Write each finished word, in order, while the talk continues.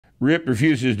Rip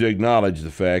refuses to acknowledge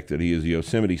the fact that he is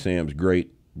Yosemite Sam's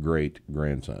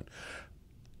great-great-grandson.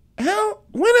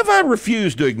 When have I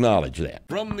refused to acknowledge that?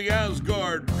 From the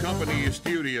Asgard Company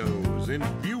Studios in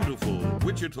beautiful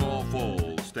Wichita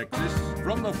Falls, Texas,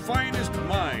 from the finest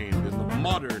mind in the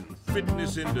modern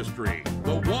fitness industry,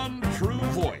 the one true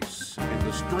voice in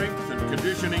the strength and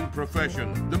conditioning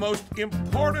profession, the most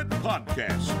important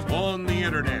podcast on the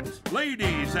internet.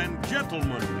 Ladies and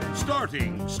gentlemen,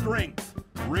 starting Strength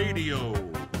Radio.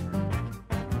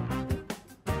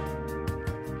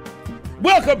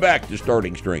 Welcome back to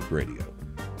Starting Strength Radio.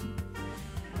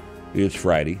 It's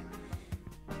Friday,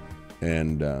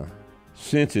 and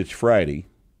since it's Friday,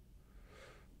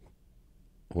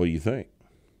 what do you think?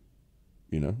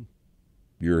 You know,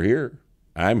 you're here,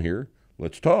 I'm here,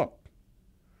 let's talk.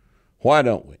 Why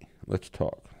don't we? Let's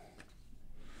talk.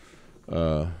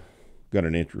 Got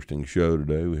an interesting show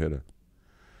today. We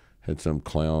had some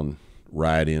clown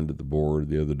ride into the board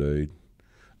the other day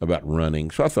about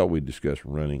running, so I thought we'd discuss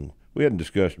running. We hadn't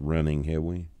discussed running, have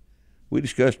we? We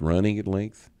discussed running at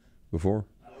length before.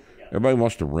 Everybody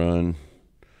wants to run.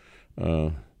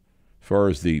 As far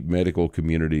as the medical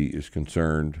community is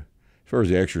concerned, as far as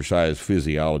the exercise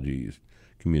physiology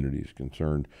community is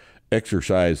concerned,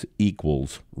 exercise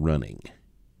equals running.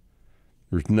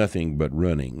 There's nothing but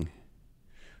running.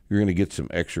 You're going to get some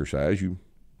exercise.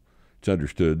 It's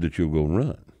understood that you'll go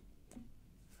run.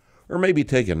 Or maybe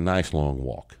take a nice long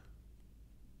walk.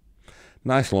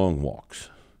 Nice long walks.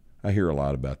 I hear a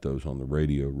lot about those on the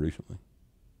radio recently.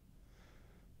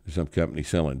 There's some company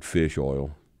selling fish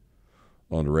oil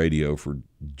on the radio for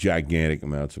gigantic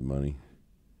amounts of money.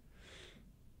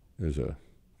 There's a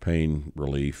pain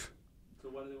relief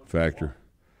factor.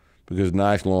 Because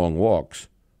nice long walks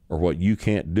are what you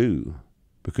can't do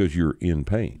because you're in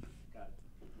pain.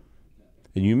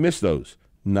 And you miss those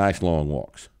nice long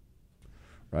walks,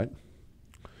 right?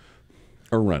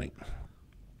 Or running.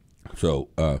 So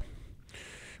we're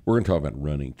going to talk about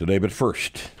running today, but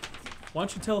first. Why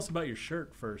don't you tell us about your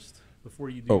shirt first before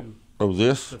you do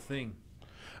this? The thing.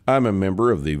 I'm a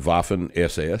member of the Waffen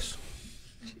SS.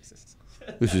 Jesus.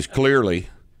 This is clearly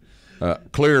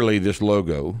this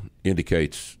logo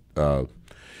indicates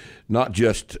not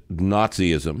just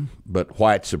Nazism, but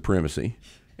white supremacy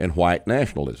and white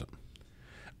nationalism.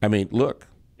 I mean, look.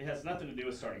 It has nothing to do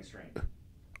with starting strength.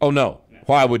 Oh, no.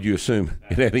 Why would you assume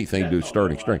it had anything to do with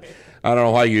starting strength? I don't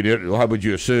know why you did. Why would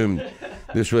you assume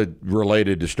this was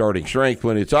related to starting strength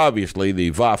when it's obviously the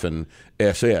Waffen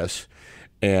SS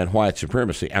and white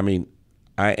supremacy? I mean,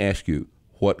 I ask you,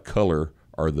 what color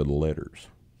are the letters?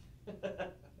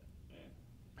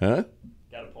 Huh?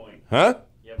 Got a point. Huh?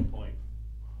 You have a point.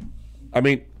 I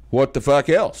mean, what the fuck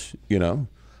else? You know,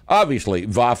 obviously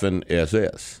Waffen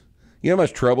SS. You know how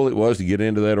much trouble it was to get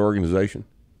into that organization?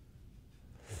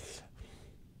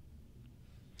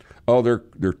 Oh,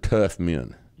 they're tough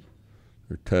men.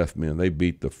 They're tough men. They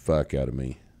beat the fuck out of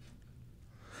me.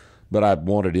 But I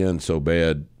wanted in so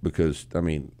bad because, I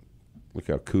mean, look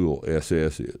how cool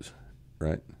SS is,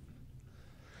 right?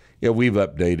 Yeah, we've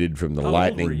updated from the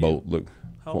lightning bolt. Look,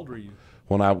 how old were you?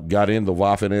 When I got into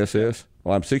Waffen SS?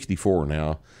 Well, I'm 64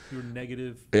 now. You were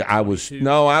negative 22?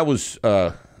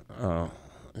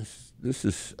 This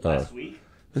is last week?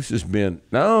 This has been,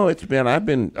 I've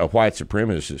been a white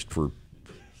supremacist for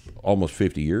almost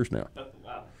 50 years now. Oh,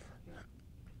 wow.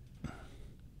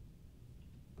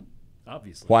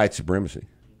 Obviously. White supremacy.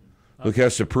 Look how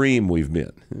supreme we've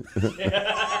been.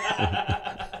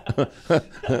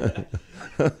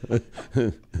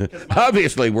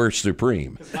 Obviously, we're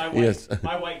supreme.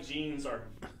 My white genes are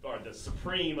the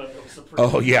supreme of the supreme.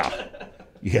 Oh, yeah.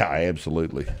 Yeah,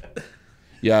 absolutely.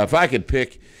 Yeah, if I could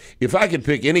pick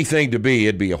anything to be,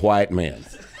 it'd be a white man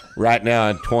right now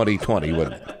in 2020,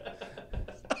 wouldn't it?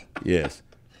 Yes.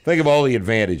 Think of all the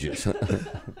advantages.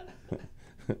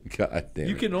 God damn it.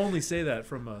 You can only say that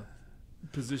from a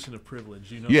position of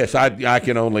privilege. You know. Yes, I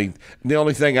can only. The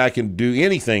only thing I can do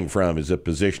anything from is a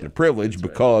position of privilege. That's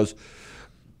because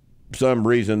some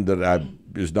reason that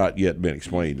has not yet been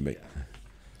explained to me.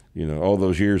 You know, all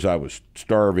those years I was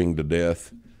starving to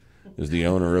death as the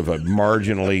owner of a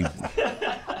marginally.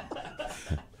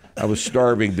 I was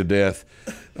starving to death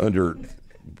under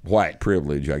white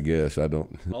privilege, I guess. I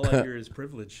don't. All I hear is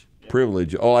privilege.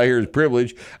 Privilege. All I hear is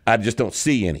privilege. I just don't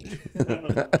see any.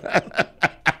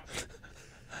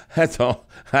 That's all.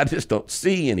 I just don't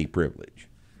see any privilege.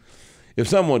 If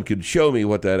someone could show me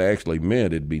what that actually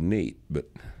meant, it'd be neat. But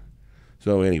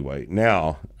so anyway,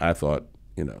 now I thought,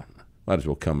 might as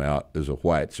well come out as a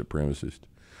white supremacist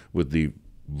with the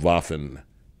Waffen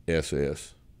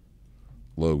SS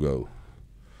logo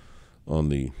on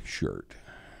the shirt,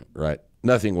 right?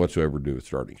 nothing whatsoever to do with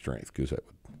starting strength, because that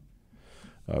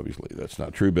would, obviously that's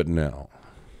not true. But now,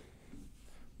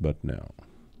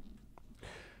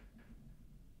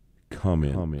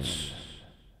 comments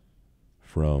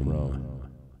from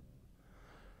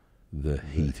the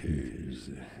haters.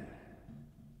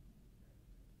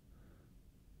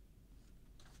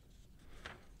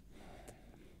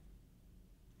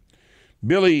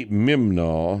 Billy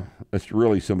Mimnaw, that's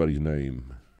really somebody's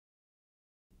name,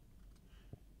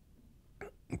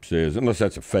 says, unless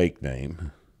that's a fake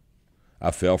name.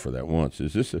 I fell for that once.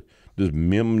 Does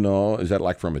Mimnaw, is that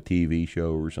like from a TV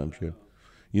show or some shit?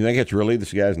 You think it's really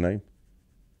this guy's name?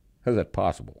 How's that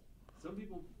possible?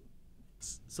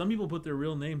 Some people put their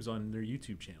real names on their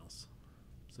YouTube channels.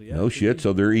 So yeah. No shit,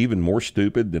 so they're even more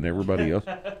stupid than everybody else?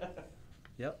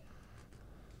 Yep.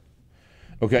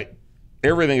 Okay,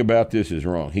 everything about this is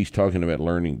wrong. He's talking about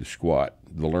learning to squat,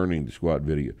 the learning to squat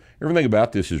video. Everything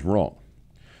about this is wrong.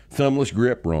 Thumbless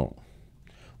grip, wrong.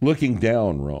 Looking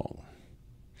down, wrong.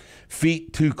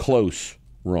 Feet too close,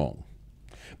 wrong.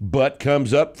 Butt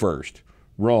comes up first,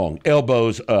 wrong.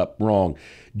 Elbows up, wrong.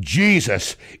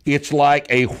 Jesus, it's like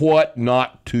a what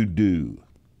not to do.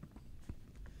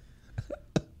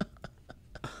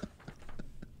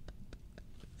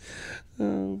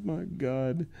 Oh, my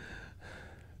God.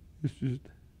 It's just,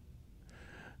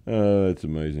 it's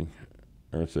amazing.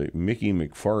 Let's say Mickey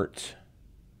McFarts.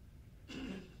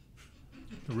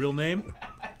 The real name?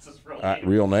 That's his real name.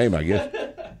 Real name, I guess.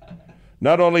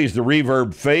 Not only is the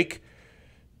reverb fake.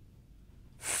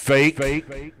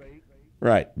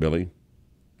 Right, Billy.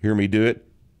 Hear me do it?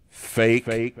 Fake.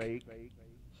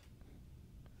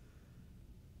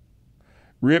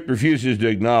 Rip refuses to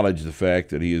acknowledge the fact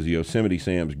that he is Yosemite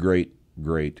Sam's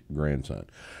great-great-grandson.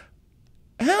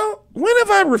 When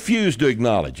have I refused to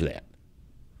acknowledge that?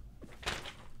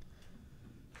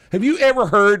 Have you ever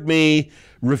heard me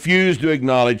refuse to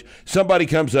acknowledge somebody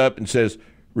comes up and says,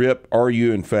 Rip, are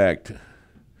you in fact,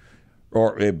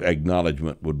 or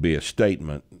acknowledgement would be a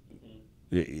statement.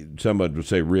 Somebody would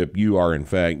say, Rip, you are in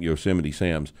fact Yosemite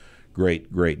Sam's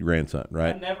great-great-grandson,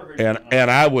 right? I've never heard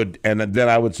then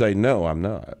I would say, no, I'm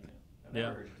not.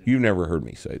 Yeah. You've never heard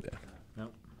me say that.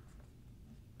 Nope.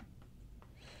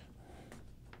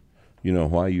 You know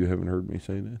why you haven't heard me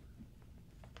say that?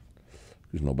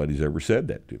 Because nobody's ever said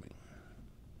that to me.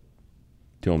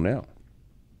 Till now.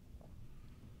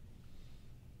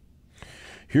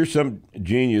 Here's some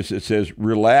genius that says,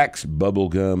 relax,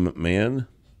 bubblegum man.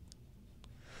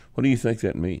 What do you think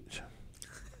that means?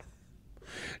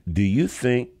 Do you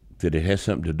think that it has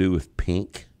something to do with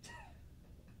pink?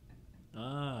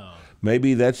 Oh.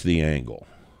 Maybe that's the angle.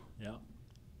 Yeah.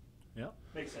 Yep.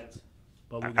 Makes sense.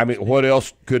 I mean, what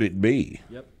else could it be?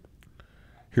 Yep.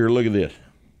 Here, look at this.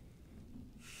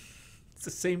 It's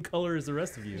the same color as the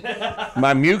rest of you.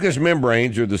 My mucous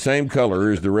membranes are the same color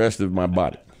as the rest of my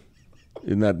body.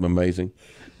 Isn't that amazing?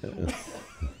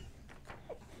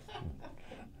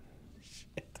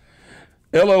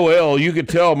 LOL, you could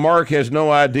tell Mark has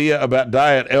no idea about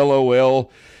diet.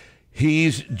 LOL,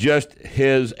 he's just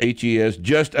H-E-S,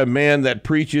 just a man that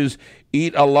preaches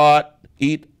eat a lot,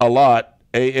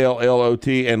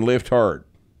 A-L-L-O-T, and lift hard.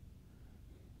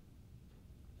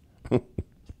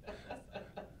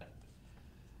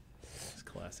 It's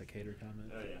classic hater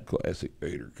comment. Oh, yeah. Classic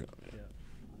hater comment. Yeah.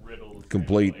 Riddled with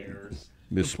Complete errors.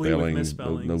 misspelling,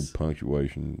 misspellings. no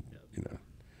punctuation, you know.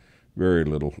 Very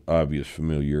little obvious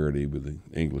familiarity with the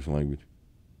English language.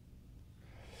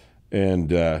 And,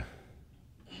 hell,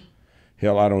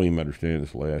 I don't even understand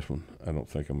this last one. I don't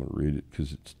think I'm going to read it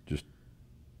because it's just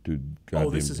too goddamn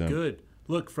Oh, this is dumb. good.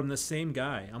 Look, from the same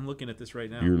guy. I'm looking at this right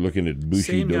now. You're looking at Bushidoki.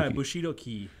 Same guy,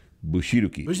 Bushidoki.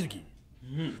 Bushidoki.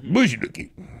 Bushidoki.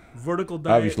 Vertical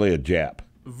diet. Obviously a Jap.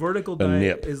 Vertical A diet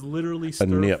nip. is literally A stir.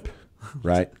 nip,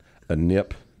 right? A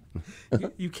nip.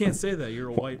 You can't say that. You're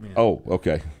a white man. Oh,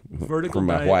 okay. Vertical For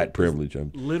my diet white is privilege.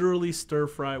 literally stir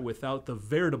fry without the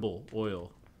veritable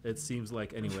oil. It seems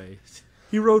like anyway.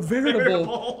 He wrote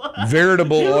veritable.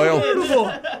 Veritable oil.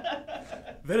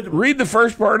 Veritable. Read the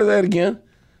first part of that again.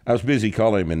 I was busy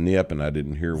calling him a nip, and I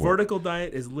didn't hear what. Vertical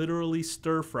diet is literally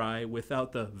stir fry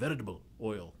without the veritable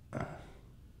oil.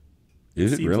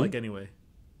 Is it Seems really? like anyway.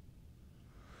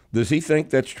 Does he think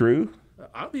that's true?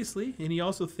 Obviously, and he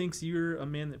also thinks you're a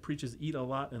man that preaches eat a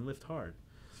lot and lift hard.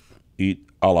 Eat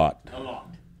a lot. A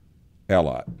lot. A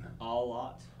lot. A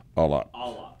lot. A lot. A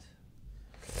lot.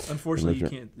 Unfortunately,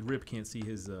 Unless Rip can't see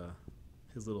his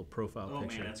little profile Oh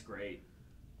picture. man, that's great.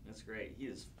 That's great. He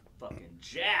is fucking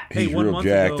jacked. Hey, He's 1 real month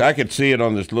jacked. ago- I could see it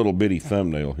on this little bitty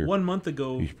thumbnail here. 1 month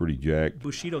ago, He's pretty jacked.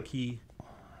 Bushido Key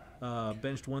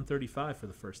benched 135 for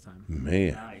the first time.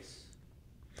 Man. Nice.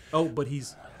 Oh, but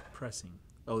he's pressing?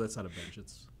 Oh, that's not a bench.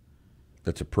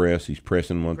 That's a press. He's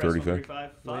pressing Press 135.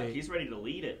 135. Fuck, Wait. he's ready to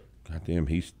lead it. Goddamn,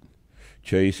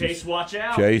 Chase, Chase, watch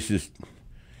out. Chase is.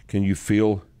 Can you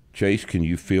feel Chase? Can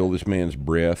you feel this man's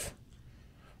breath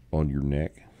on your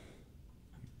neck?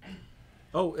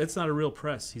 Oh, it's not a real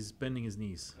press. He's bending his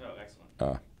knees. Oh,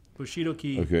 excellent. Bushido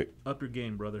Key, Okay. up your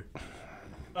game, brother.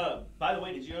 By the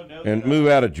way, did you know And that, move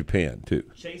out of Japan too.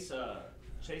 Chase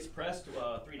pressed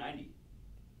 390?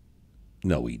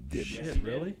 No, he didn't. Yes, Shit, he did.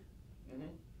 really?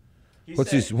 He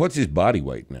What's said, his body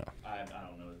weight now? I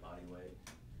don't know his body weight,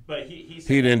 but he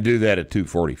said He didn't do that at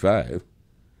 245.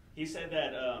 He said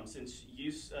that since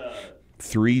you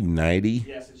 390.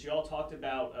 since you all talked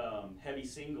about heavy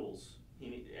singles,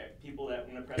 people that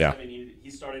want to press Yeah. heavy, he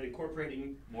started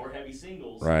incorporating more heavy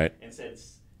singles. Right. And said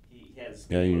he has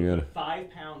Yeah, you put gotta- 5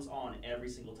 pounds on every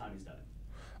single time he's done it.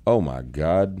 Oh my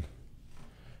God!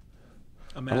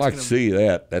 I'm I'd like to see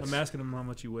that. That's I'm asking him how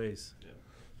much he weighs.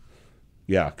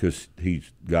 yeah, because he's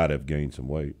got to have gained some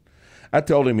weight. I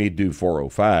told him he'd do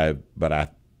 405, but I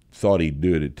thought he'd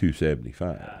do it at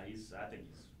 275. I think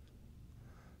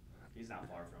he's not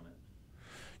far from it.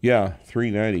 Yeah,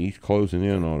 390. He's closing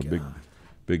in on a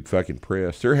big fucking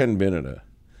press. There hadn't been an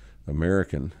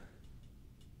American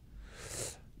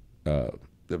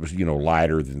that was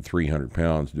lighter than 300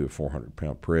 pounds do a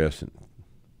 400-pound press in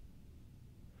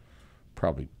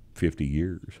probably 50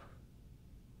 years.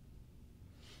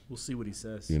 We'll see what he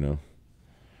says. All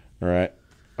right.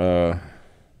 Wonder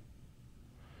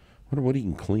what he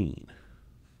can clean.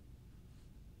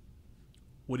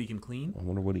 What he can clean? I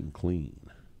wonder what he can clean.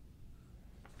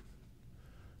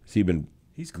 Has he been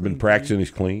He's been practicing his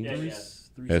clean? Yeah.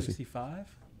 365?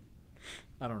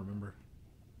 I don't remember.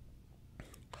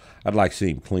 I'd like to see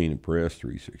him clean and press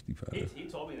 365. He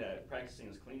told me that practicing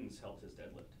his cleans helped his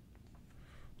deadlift.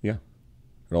 Yeah,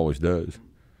 it always does.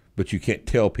 But you can't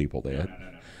tell people that. No.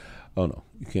 Oh no,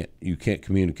 you can't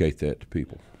communicate that to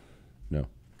people. No.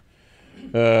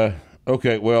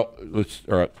 Okay, well,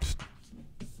 all right.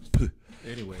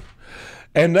 Anyway,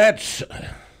 And that's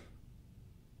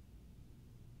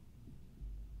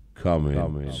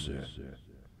comments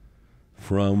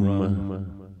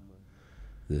from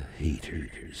the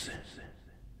haters.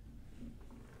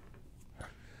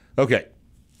 Okay,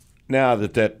 now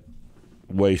that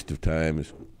waste of time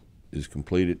is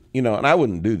completed, and I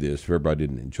wouldn't do this if everybody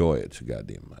didn't enjoy it so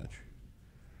goddamn much.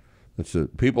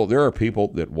 There are people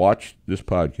that watch this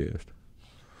podcast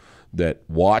that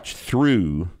watch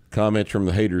through comments from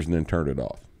the haters and then turn it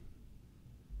off.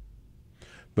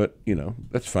 But,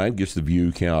 that's fine. Gets the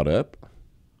view count up.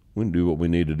 We can do what we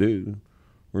need to do.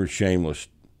 We're shameless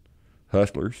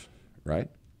hustlers, right?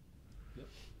 Yep.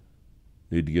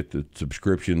 Need to get the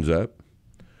subscriptions up.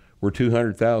 We're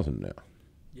 200,000 now.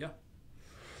 yeah.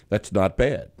 That's not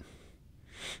bad.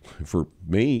 For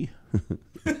me,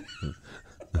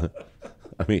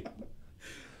 I mean,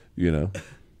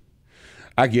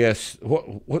 I guess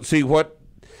what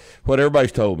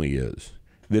everybody's told me is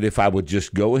that if I would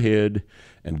just go ahead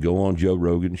and go on Joe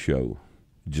Rogan's show,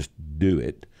 just do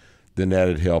it, then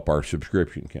that'd help our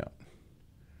subscription count.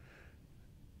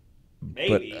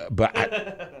 Maybe. But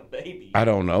Maybe. I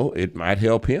don't know. It might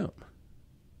help him.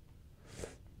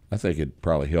 I think it'd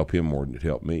probably help him more than it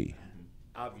helped me.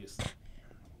 Obviously.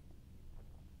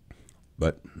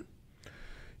 But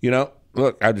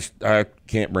look, I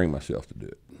can't bring myself to do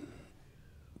it.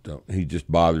 He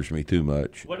just bothers me too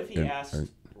much. What if he asked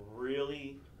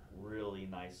really, really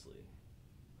nicely?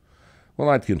 Well,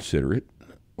 I'd consider it.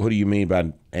 What do you mean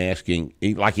by asking,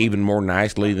 like even more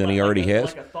nicely than he already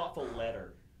has? Like a thoughtful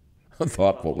letter. A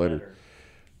thoughtful letter.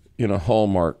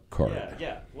 Hallmark card.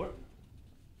 Yeah. What?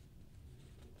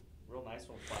 Real nice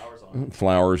one, flowers on it.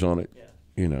 Flowers on it. Yeah.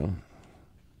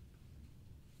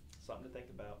 Something to think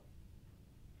about.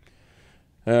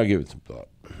 I'll give it some thought.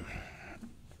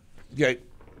 Okay.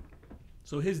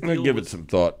 So his I'll deal give was, it some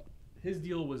thought. His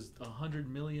deal was $100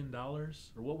 million, or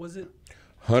what was it?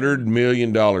 $100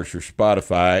 million for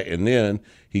Spotify, and then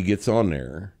he gets on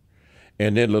there,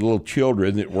 and then the little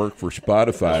children that work for That's what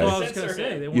I Spotify, was going to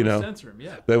say. They want You to know. censor him.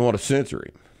 Yeah. they want to censor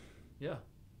him. Yeah.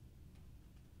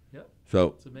 Yep. So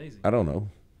It's amazing. I don't know.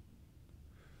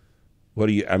 What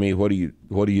do you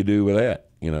do with that?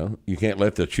 You can't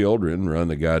let the children run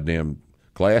the goddamn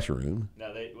classroom.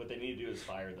 No, what they need to do is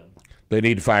fire them. They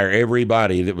need to fire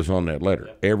everybody that was on that letter.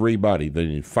 Yep. Everybody. They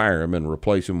need to fire them and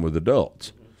replace them with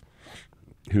adults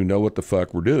who know what the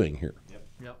fuck we're doing here.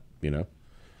 Yep.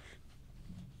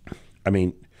 I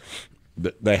mean,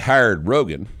 they hired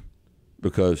Rogan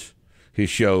because his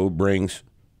show brings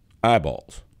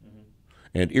eyeballs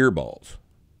and earballs,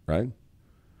 right?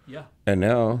 Yeah. And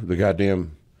now the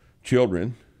goddamn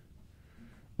children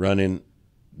running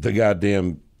the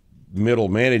goddamn middle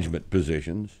management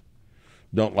positions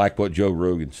don't like what Joe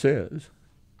Rogan says,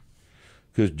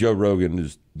 because Joe Rogan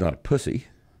is not a pussy,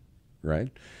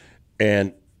 right?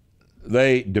 And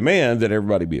they demand that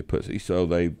everybody be a pussy, so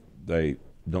they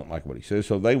don't like what he says,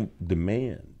 so they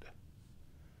demand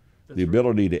the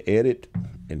ability to edit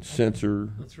and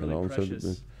censor. That's really and all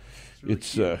precious.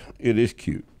 It is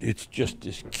cute. It's just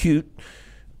as cute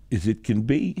as it can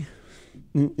be.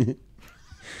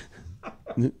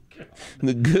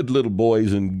 The good little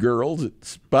boys and girls at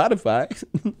Spotify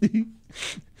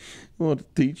want to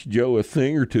teach Joe a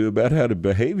thing or two about how to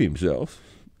behave himself.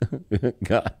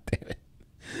 God damn it.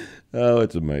 Oh,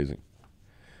 it's amazing.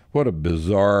 What a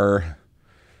bizarre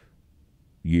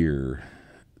year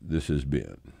this has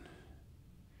been.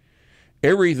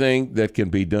 Everything that can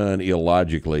be done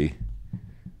illogically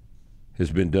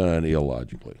has been done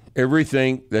illogically.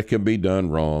 Everything that can be done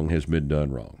wrong has been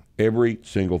done wrong. Every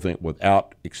single thing,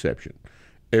 without exception.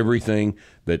 Everything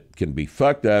that can be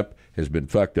fucked up has been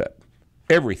fucked up.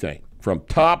 Everything, from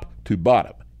top to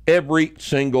bottom. Every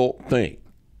single thing.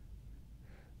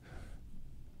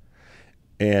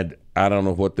 And I don't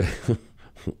know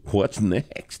what's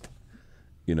next.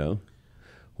 You know,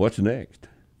 what's next?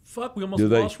 Fuck, we almost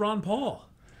lost Ron Paul.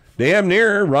 Damn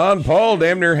near. Ron Paul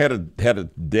damn near had a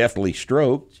deathly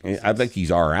stroke. I think he's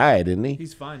all right, isn't he?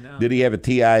 He's fine now. Did he have a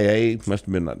TIA? Must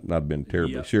have been not been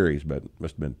terribly serious, but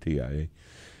must have been TIA.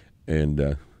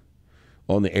 And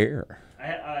on the air.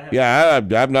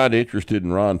 I'm not interested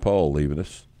in Ron Paul leaving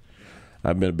us.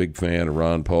 I've been a big fan of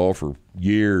Ron Paul for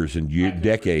years and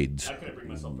decades. I couldn't bring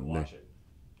myself to watch it.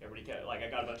 I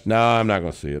got a bunch. No, I'm not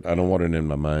going to see it. I don't want it in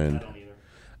my mind. I don't either.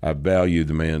 I value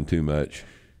the man too much.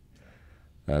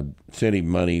 I've sent him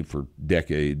money for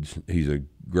decades. He's a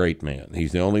great man.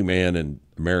 He's the only man in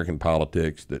American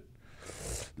politics that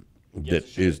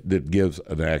gives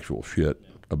an actual shit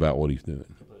about what he's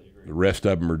doing. The rest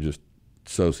of them are just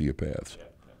sociopaths,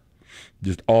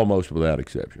 just almost without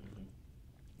exception.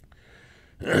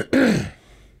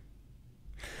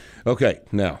 Okay,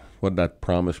 now what did I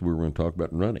promise we were going to talk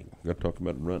about? Running. We've got to talk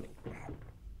about running.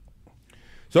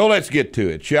 So let's get to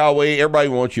it, shall we? Everybody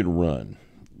wants you to run.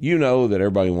 You know that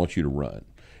everybody wants you to run.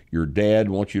 Your dad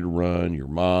wants you to run, your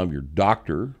mom, your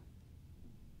doctor,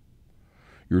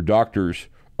 your doctor's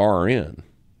RN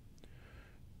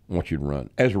wants you to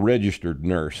run. As a registered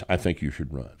nurse, I think you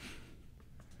should run.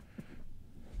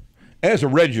 As a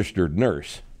registered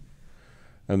nurse,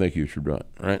 I think you should run,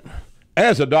 right?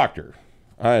 As a doctor,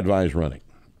 I advise running,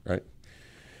 right?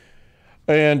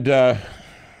 And,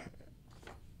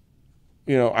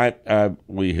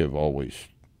 we have always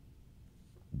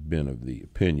been of the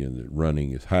opinion that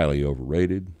running is highly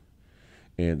overrated.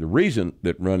 And the reason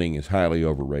that running is highly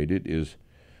overrated is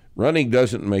running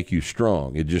doesn't make you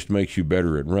strong. It just makes you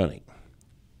better at running.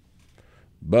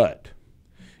 But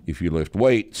if you lift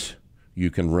weights,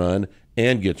 you can run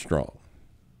and get strong.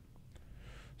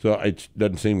 So it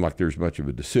doesn't seem like there's much of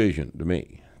a decision to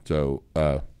me. So,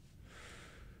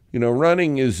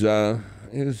 running is I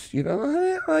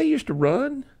used to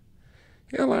run.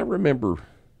 Hell, I remember,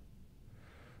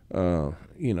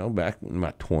 back in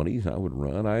my 20s, I would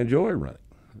run. I enjoy running.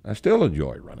 I still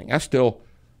enjoy running. I still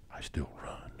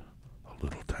run a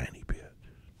little tiny bit.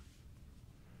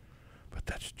 But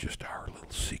that's just our little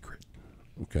secret,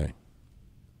 okay?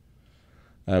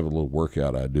 I have a little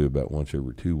workout I do about once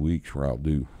every 2 weeks where I'll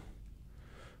do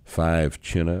 5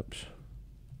 chin-ups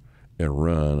and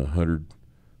run 100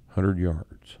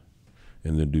 yards,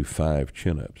 and then do 5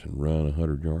 chin-ups and run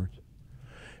 100 yards.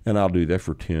 And I'll do that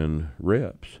for 10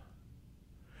 reps.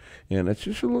 And it's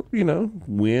just a little,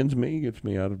 wins me, gets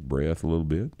me out of breath a little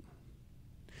bit.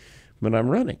 But I'm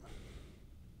running.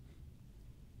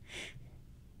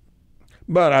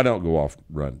 But I don't go off and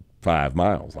run 5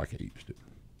 miles like I used to,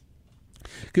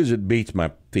 because it beats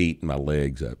my feet and my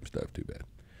legs up and stuff too bad.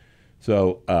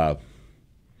 So I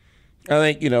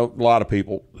think, a lot of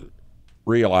people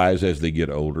realize as they get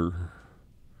older,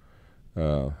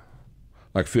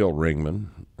 like Phil Ringman,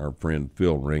 our friend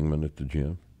Phil Ringman at the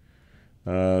gym,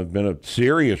 been a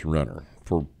serious runner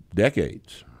for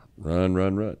decades.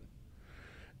 Run.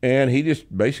 And he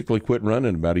just basically quit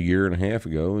running about 1.5 years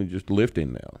ago and just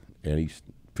lifting now. And he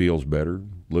feels better,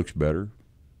 looks better,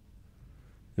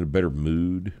 in a better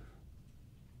mood.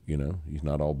 He's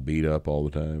not all beat up all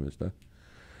the time and stuff.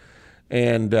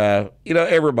 And,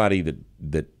 everybody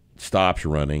that stops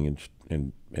running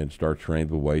and starts training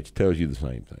with weights tells you the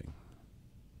same thing.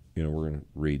 We're going to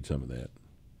read some of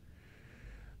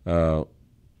that.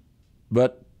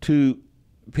 But to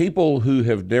people who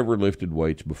have never lifted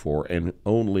weights before and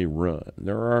only run,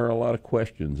 there are a lot of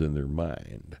questions in their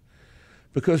mind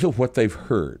because of what they've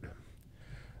heard.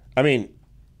 I mean,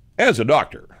 as a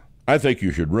doctor, I think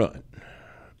you should run.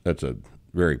 That's a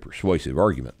very persuasive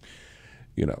argument,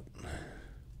 you know.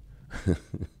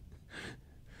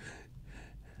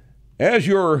 As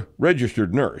your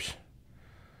registered nurse,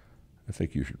 I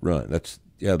think you should run.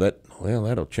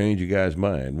 That'll change you guys'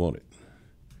 mind, won't it?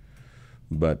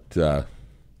 But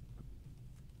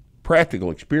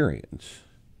practical experience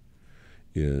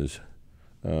is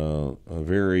a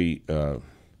very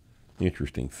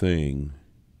interesting thing.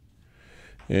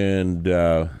 And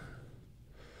I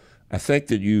think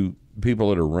that you people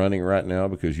that are running right now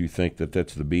because you think that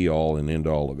that's the be-all and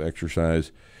end-all of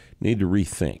exercise need to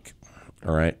rethink.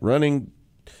 All right? Running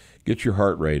gets your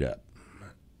heart rate up,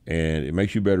 and it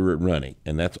makes you better at running,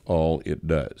 and that's all it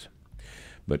does.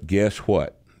 But guess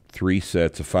what? 3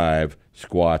 sets of 5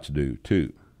 squats do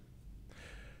too.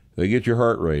 They get your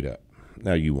heart rate up.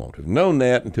 Now, you won't have known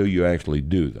that until you actually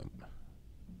do them.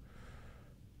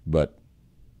 But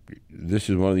this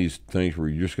is one of these things where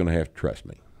you're just going to have to trust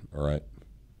me, all right?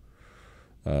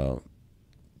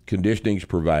 Conditioning is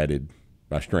provided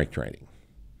by strength training.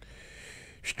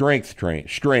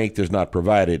 Strength is not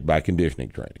provided by conditioning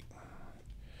training.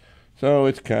 So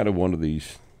it's kind of one of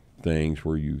these things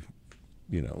where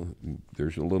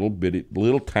there's a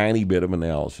little tiny bit of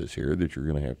analysis here that you're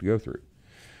going to have to go through.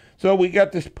 So we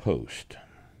got this post,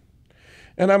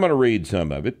 and I'm going to read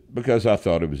some of it because I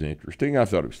thought it was interesting. I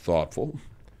thought it was thoughtful.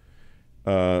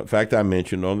 In fact, I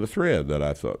mentioned on the thread that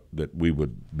I thought that we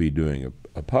would be doing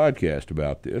a podcast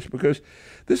about this because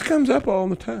this comes up all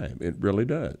the time. It really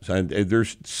does. And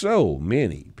there's so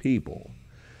many people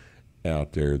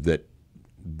out there that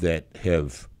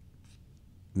have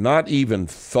not even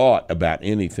thought about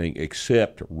anything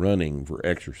except running for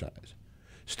exercise.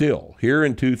 Still, here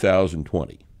in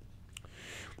 2020,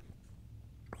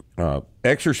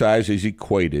 exercise is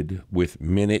equated with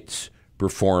minutes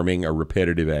performing a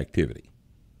repetitive activity.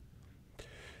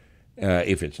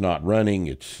 If it's not running,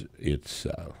 it's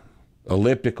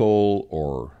elliptical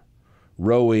or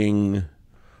rowing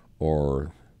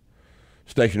or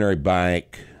stationary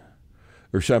bike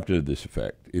or something to this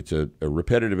effect. It's a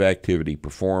repetitive activity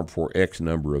performed for X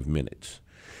number of minutes.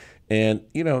 And,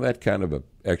 that kind of a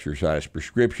exercise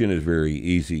prescription is very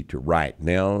easy to write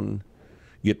down.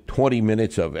 Get 20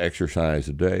 minutes of exercise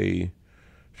a day,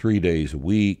 3 days a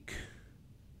week,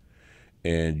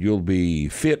 and you'll be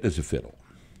fit as a fiddle.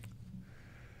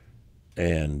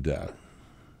 And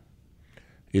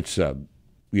it's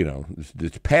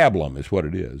pablum is what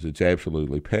it is. It's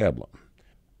absolutely pablum.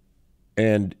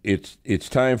 And it's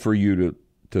time for you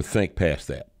to think past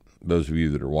that. Those of you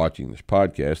that are watching this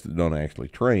podcast that don't actually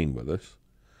train with us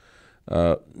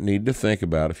need to think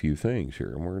about a few things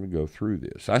here, and we're going to go through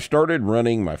this. I started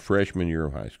running my freshman year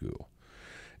of high school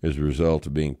as a result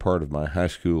of being part of my high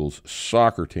school's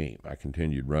soccer team. I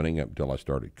continued running up until I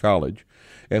started college,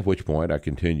 at which point I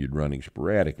continued running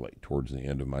sporadically. Towards the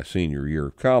end of my senior year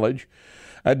of college,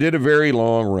 I did a very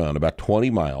long run, about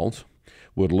 20 miles,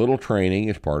 with little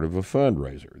training as part of a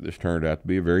fundraiser. This turned out to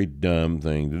be a very dumb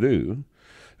thing to do,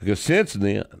 because since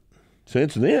then,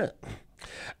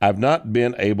 I've not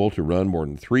been able to run more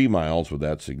than 3 miles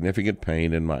without significant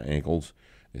pain in my ankles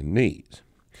and knees.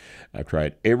 I've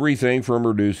tried everything from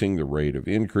reducing the rate of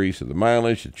increase of the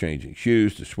mileage to changing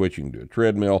shoes to switching to a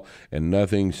treadmill, and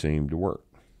nothing seemed to work.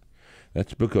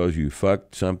 That's because you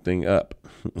fucked something up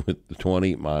with the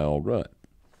 20-mile run.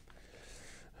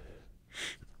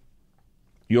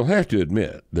 You'll have to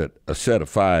admit that a set of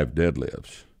 5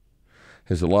 deadlifts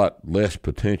has a lot less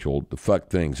potential to fuck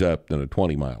things up than a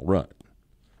 20-mile run.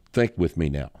 Think with me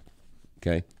now,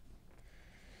 okay?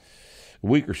 A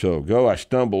week or so ago, I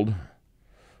stumbled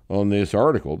on this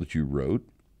article that you wrote,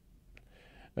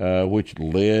 which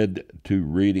led to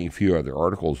reading a few other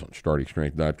articles on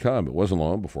startingstrength.com. It wasn't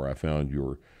long before I found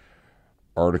your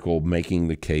article making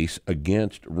the case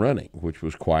against running, which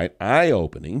was quite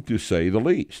eye-opening, to say the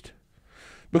least,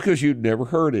 because you'd never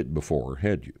heard it before,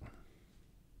 had you?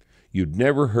 You'd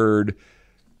never heard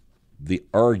the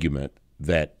argument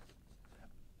that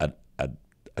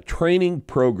a training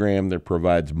program that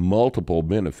provides multiple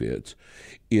benefits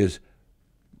is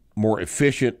more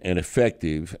efficient and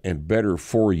effective and better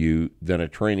for you than a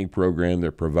training program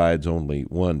that provides only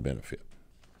one benefit.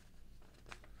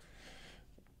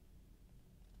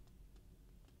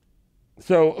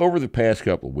 So over the past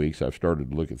couple of weeks, I've started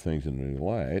to look at things in a new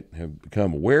light, have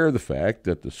become aware of the fact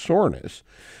that the soreness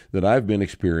that I've been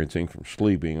experiencing from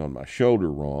sleeping on my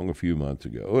shoulder wrong a few months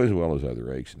ago, as well as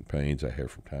other aches and pains I have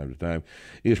from time to time,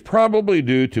 is probably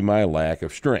due to my lack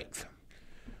of strength.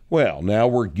 Well, now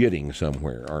we're getting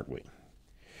somewhere, aren't we?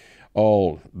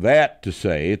 All that to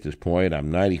say, at this point,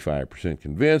 I'm 95%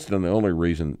 convinced, and the only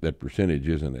reason that percentage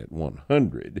isn't at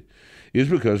 100 is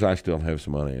because I still have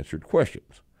some unanswered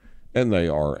questions, and they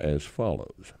are as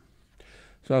follows.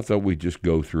 So I thought we'd just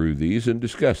go through these and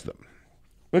discuss them,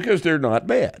 because they're not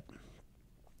bad.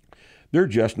 They're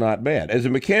just not bad. As a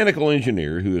mechanical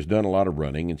engineer who has done a lot of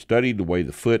running and studied the way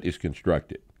the foot is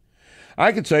constructed,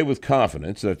 I can say with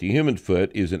confidence that the human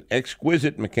foot is an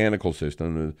exquisite mechanical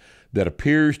system that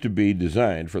appears to be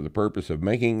designed for the purpose of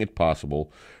making it possible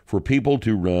for people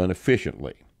to run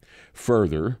efficiently.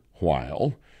 Further,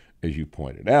 while, as you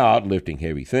pointed out, lifting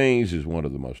heavy things is one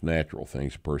of the most natural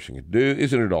things a person can do,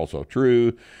 isn't it also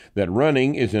true that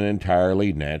running is an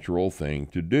entirely natural thing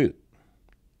to do?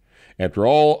 After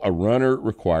all, a runner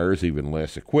requires even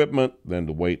less equipment than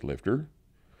the weightlifter.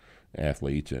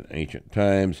 Athletes in ancient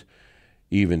times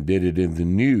even did it in the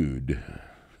nude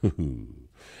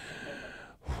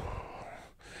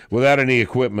without any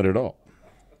equipment at all.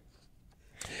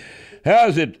 How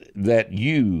is it that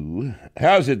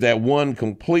one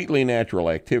completely natural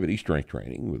activity, strength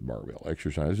training with barbell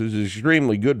exercises, is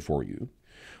extremely good for you,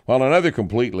 while another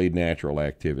completely natural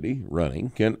activity, running,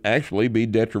 can actually be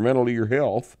detrimental to your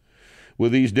health,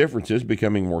 with these differences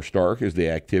becoming more stark as the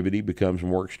activity becomes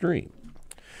more extreme?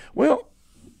 Well,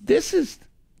 this is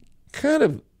kind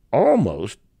of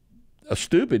almost a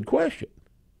stupid question.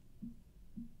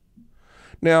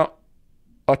 Now,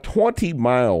 a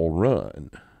 20-mile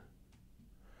run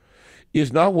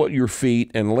is not what your feet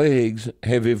and legs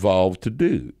have evolved to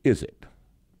do, is it?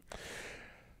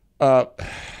 The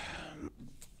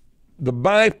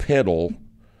bipedal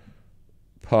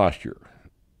posture,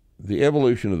 the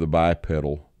evolution of the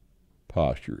bipedal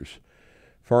postures,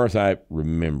 as far as I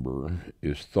remember,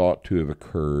 is thought to have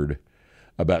occurred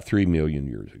about 3 million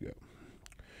years ago.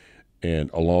 And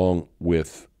along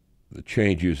with the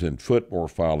changes in foot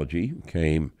morphology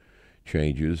came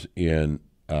changes in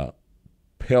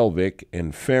pelvic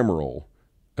and femoral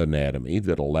anatomy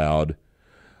that allowed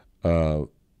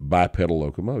bipedal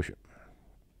locomotion.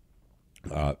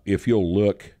 If you'll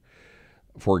look,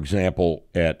 for example,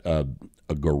 at a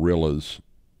gorilla's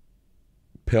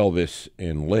pelvis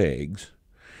and legs,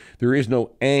 there is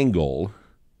no angle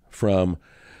from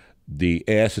the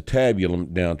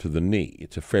acetabulum down to the knee.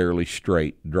 It's a fairly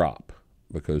straight drop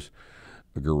because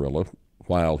a gorilla,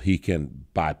 while he can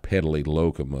bipedally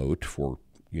locomote for,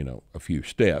 a few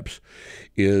steps,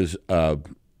 is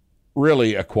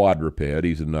really a quadruped.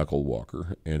 He's a knuckle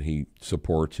walker, and he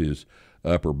supports his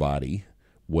upper body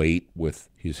weight with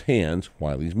his hands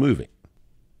while he's moving.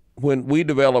 When we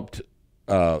developed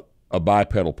a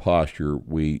bipedal posture,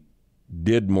 we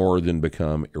did more than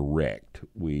become erect.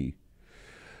 We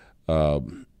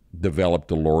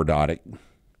developed a lordotic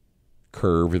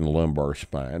curve in the lumbar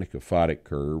spine, a kyphotic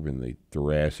curve in the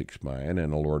thoracic spine,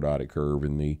 and a lordotic curve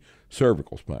in the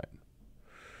cervical spine.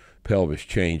 Pelvis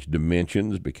changed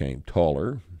dimensions, became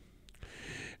taller,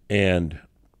 and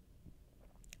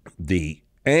the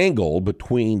angle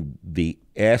between the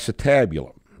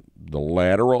acetabulum, the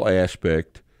lateral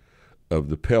aspect of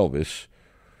the pelvis,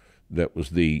 that's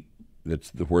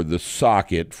where the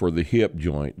socket for the hip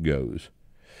joint goes,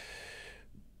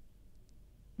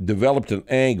 developed an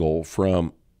angle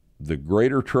from the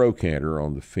greater trochanter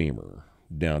on the femur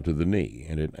down to the knee,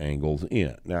 and it angles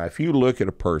in. Now, if you look at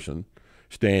a person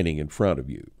standing in front of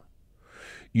you,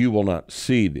 you will not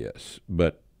see this,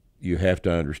 but you have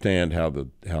to understand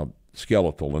how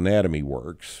skeletal anatomy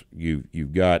works.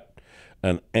 You've got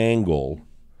an angle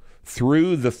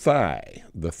through the thigh.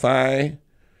 The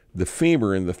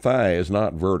femur in the thigh is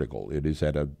not vertical. It is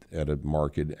at a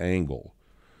marked angle,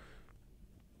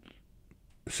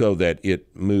 so that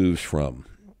it moves from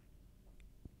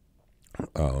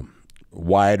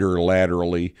wider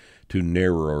laterally to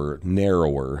narrower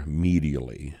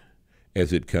medially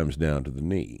as it comes down to the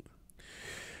knee.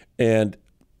 And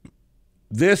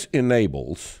this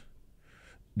enables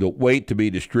the weight to be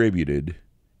distributed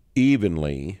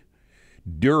evenly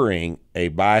during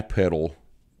bipedal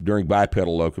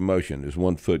locomotion. As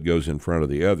one foot goes in front of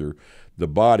the other, the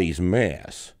body's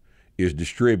mass is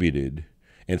distributed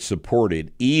and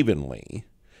supported evenly,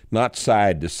 not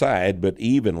side to side, but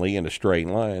evenly in a straight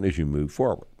line as you move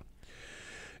forward.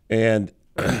 And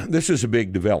this is a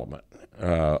big development.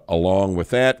 Along with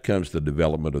that comes the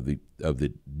development of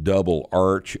the double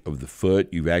arch of the foot.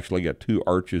 You've actually got two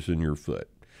arches in your foot.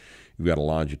 You've got a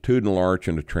longitudinal arch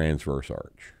and a transverse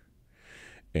arch.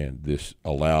 And this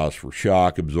allows for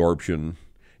shock absorption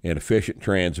and efficient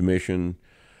transmission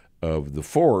of the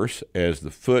force as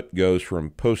the foot goes from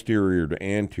posterior to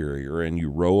anterior and you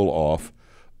roll off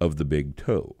of the big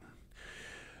toe.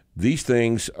 These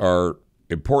things are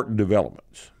important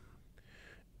developments.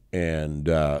 And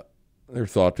they're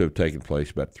thought to have taken place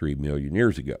about 3 million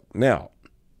years ago. Now,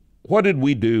 what did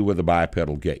we do with a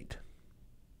bipedal gait?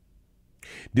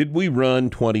 Did we run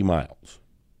 20 miles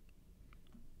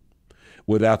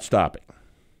without stopping?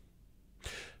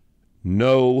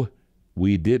 No,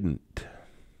 we didn't.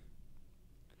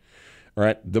 All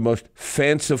right, the most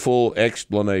fanciful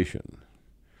explanation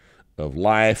of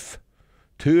life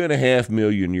 2.5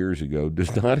 million years ago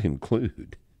does not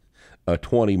include a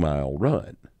 20-mile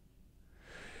run.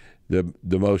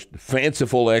 The most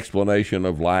fanciful explanation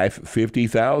of life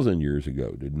 50,000 years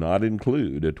ago did not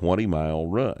include a 20-mile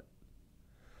run.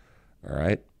 All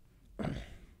right?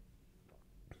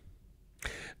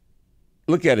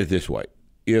 Look at it this way.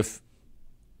 If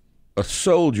a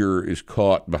soldier is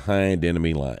caught behind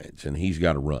enemy lines and he's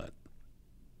got to run,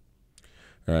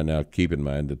 all right, now keep in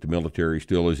mind that the military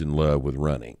still is in love with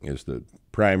running as the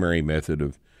primary method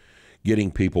of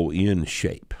getting people in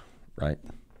shape, right?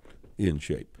 In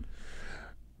shape.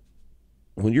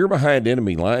 When you're behind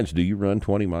enemy lines, do you run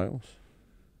 20 miles?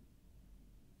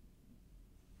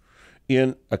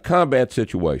 In a combat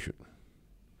situation,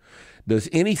 does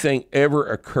anything ever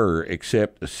occur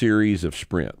except a series of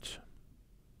sprints?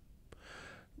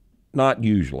 Not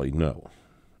usually, no.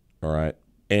 All right?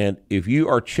 And if you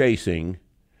are chasing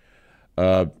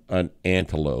an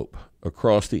antelope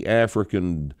across the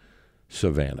African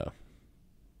savanna,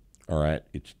 all right,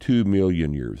 it's 2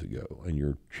 million years ago, and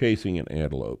you're chasing an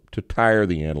antelope to tire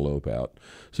the antelope out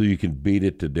so you can beat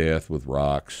it to death with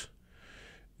rocks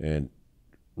and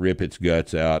rip its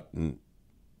guts out and,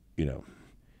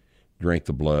 drink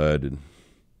the blood and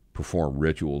perform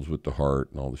rituals with the heart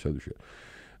and all this other shit.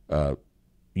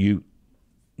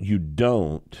 You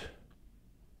don't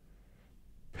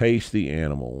pace the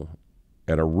animal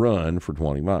at a run for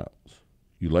 20 miles.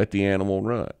 You let the animal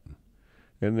run,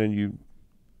 and then you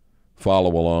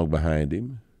follow along behind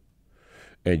him,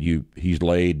 and he's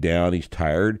laid down, he's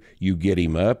tired, you get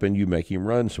him up, and you make him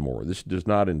run some more. This does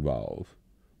not involve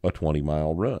a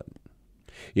 20-mile run.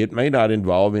 It may not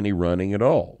involve any running at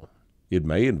all. It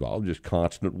may involve just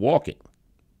constant walking.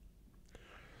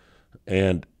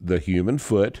 And the human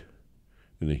foot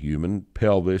and the human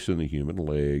pelvis and the human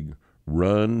leg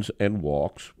runs and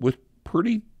walks with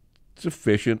pretty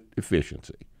sufficient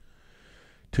efficiency.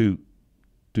 To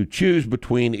choose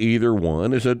between either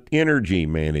one is an energy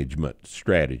management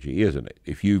strategy, isn't it?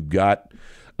 If you've got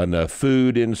enough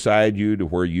food inside you to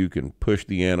where you can push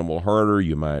the animal harder,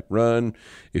 you might run.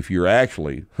 If you're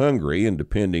actually hungry and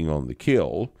depending on the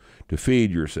kill to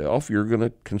feed yourself, you're going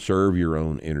to conserve your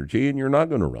own energy and you're not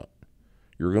going to run.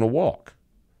 You're going to walk.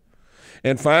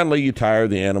 And finally, you tire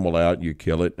the animal out, you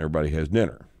kill it, and everybody has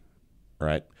dinner,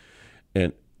 right?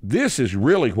 And this is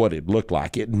really what it looked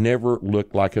like. It never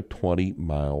looked like a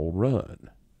 20-mile run.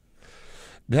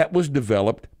 That was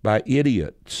developed by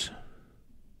idiots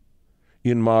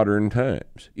in modern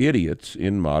times. Idiots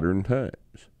in modern times.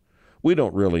 We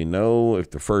don't really know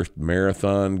if the first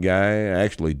marathon guy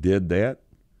actually did that.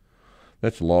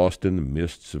 That's lost in the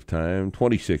mists of time.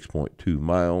 26.2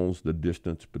 miles, the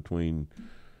distance between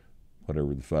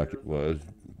whatever the fuck it was,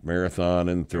 Marathon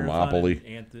and Thermopylae.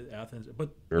 Athens. But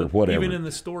whatever. Even in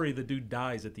the story, the dude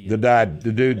dies at the end.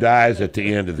 The dude dies at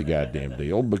the end of the goddamn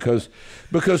deal because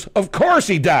of course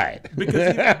he died.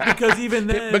 Because even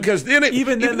then,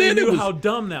 they knew how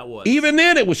dumb that was. Even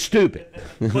then it was stupid.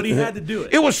 But he had to do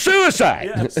it. It was suicide.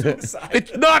 Yeah, suicide.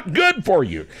 It's not good for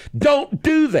you. Don't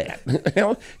do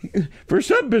that. For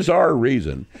some bizarre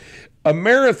reason, a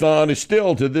marathon is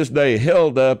still to this day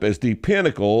held up as the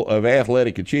pinnacle of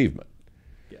athletic achievement,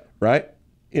 right?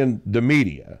 In the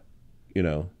media,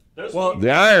 Well, the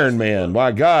Iron Man,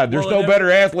 my God, there's no better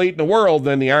athlete in the world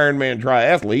than the Iron Man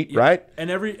triathlete, right?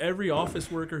 And every office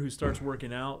worker who starts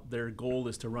working out, their goal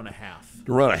is to run a half.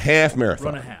 To run a half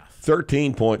marathon. Run a half.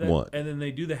 13.1. And then they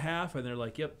do the half, and they're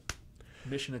like, yep,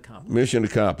 mission accomplished. Mission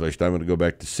accomplished. I'm going to go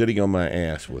back to sitting on my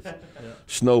ass with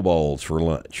snowballs for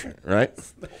lunch, right?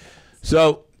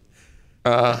 So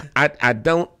I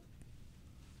don't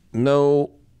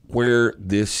know where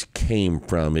this came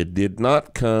from. It did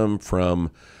not come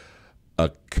from a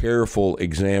careful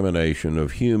examination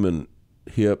of human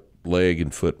hip, leg,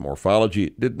 and foot morphology.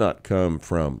 It did not come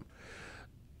from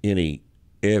any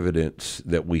evidence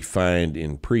that we find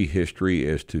in prehistory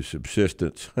as to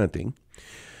subsistence hunting.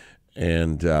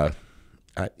 And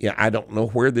I don't know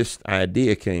where this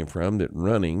idea came from that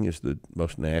running is the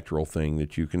most natural thing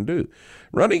that you can do.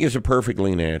 Running is a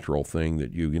perfectly natural thing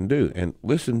that you can do. And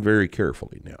listen very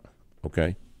carefully now,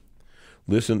 okay?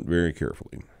 Listen very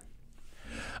carefully.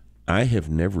 I have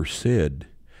never said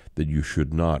that you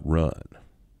should not run.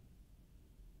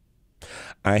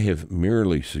 I have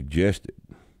merely suggested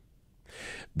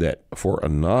that for a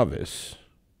novice,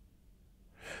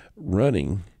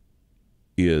 running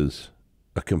is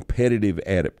a competitive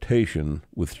adaptation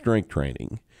with strength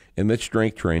training, and that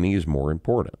strength training is more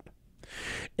important.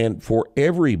 And for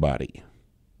everybody,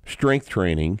 strength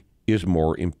training is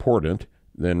more important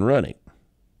than running.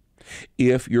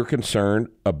 If you're concerned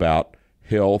about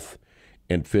health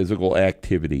and physical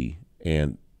activity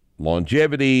and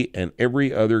longevity and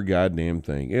every other goddamn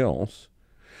thing else,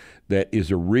 that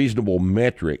is a reasonable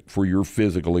metric for your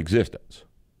physical existence.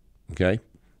 Okay?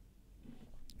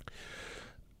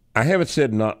 I haven't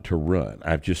said not to run.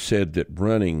 I've just said that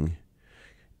running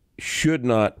should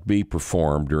not be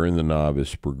performed during the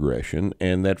novice progression,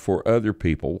 and that for other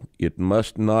people, it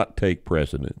must not take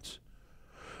precedence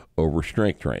over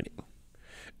strength training,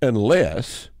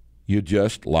 unless you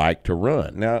just like to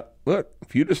run. Now, look,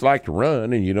 if you just like to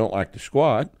run and you don't like to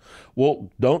squat, well,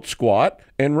 don't squat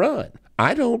and run.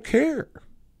 I don't care.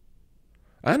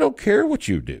 I don't care what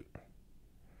you do.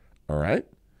 All right?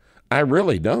 I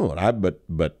really don't.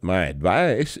 But my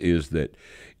advice is that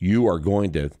you are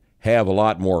going to have a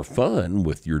lot more fun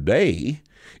with your day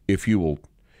if you'll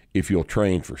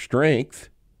train for strength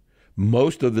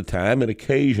most of the time and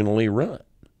occasionally run.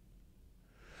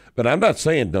 But I'm not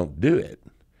saying don't do it,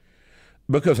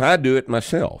 because I do it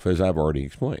myself, as I've already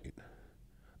explained.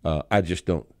 I just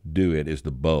don't do it as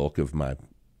the bulk of my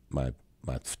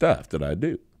stuff that I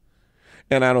do.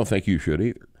 And I don't think you should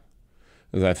either,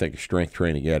 because I think strength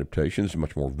training adaptation is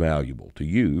much more valuable to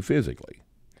you physically.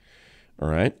 All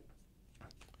right?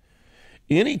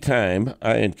 Anytime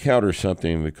I encounter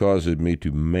something that causes me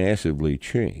to massively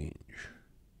change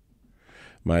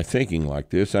my thinking like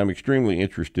this, I'm extremely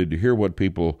interested to hear what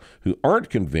people who aren't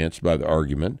convinced by the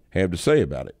argument have to say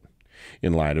about it.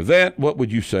 In light of that, what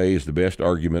would you say is the best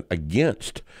argument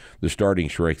against the starting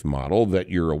strength model that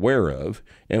you're aware of,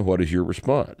 and what is your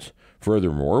response?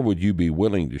 Furthermore, would you be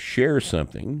willing to share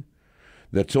something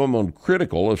that someone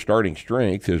critical of starting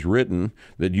strength has written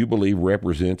that you believe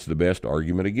represents the best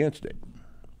argument against it?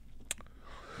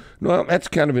 Well, that's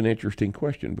kind of an interesting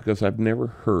question, because I've never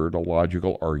heard a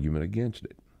logical argument against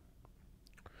it.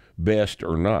 Best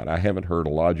or not, I haven't heard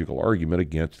a logical argument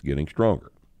against getting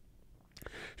stronger.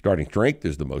 Starting strength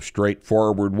is the most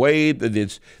straightforward way that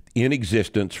is in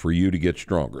existence for you to get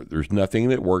stronger. There's nothing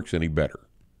that works any better.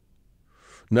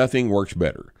 Nothing works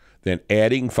better than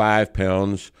adding 5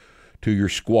 pounds to your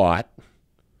squat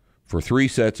for 3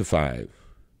 sets of 5,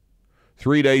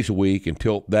 3 days a week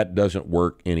until that doesn't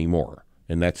work anymore.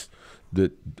 And that's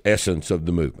the essence of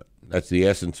the movement. That's the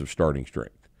essence of starting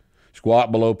strength. Squat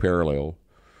below parallel,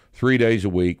 3 days a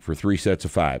week for 3 sets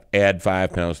of 5. Add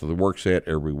 5 pounds to the work set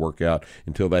every workout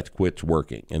until that quits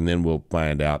working. And then we'll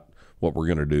find out what we're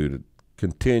going to do to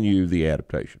continue the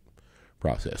adaptation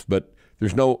process. But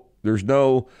there's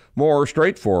no more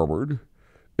straightforward,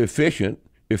 efficient,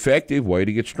 effective way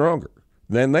to get stronger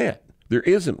than that. There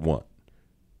isn't one.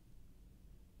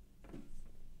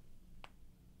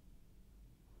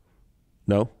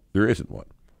 No, there isn't one.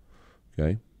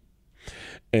 Okay?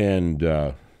 And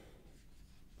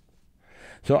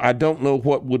so I don't know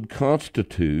what would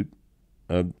constitute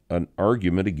an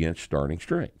argument against starting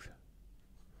strength.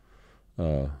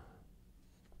 I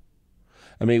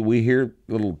mean, we hear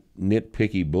little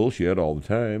nitpicky bullshit all the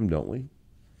time, don't we?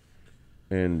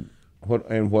 And what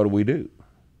do?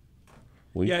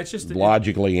 We it's just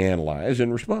logically analyze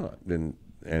and respond.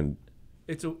 And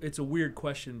it's a weird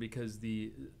question, because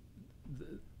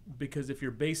because if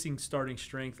you're basing starting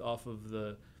strength off of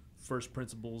the first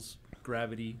principles,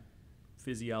 gravity,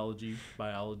 physiology,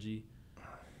 biology,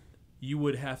 you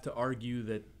would have to argue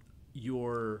that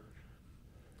your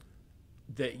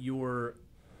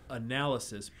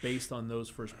analysis based on those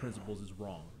first principles is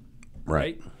wrong,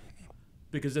 right?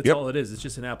 Because that's all it is. It's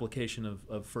just an application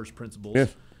of first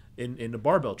principles in the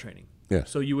barbell training. Yeah.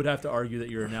 So you would have to argue that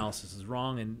your analysis is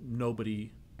wrong, and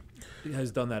nobody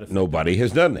has done that. Nobody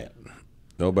has done that.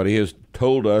 Nobody has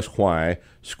told us why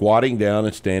squatting down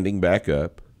and standing back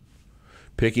up,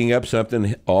 picking up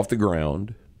something off the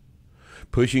ground,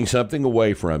 pushing something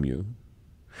away from you,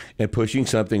 and pushing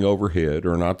something overhead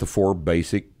are not the 4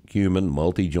 basic human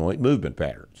multi-joint movement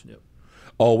patterns. Yep.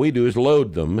 All we do is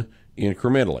load them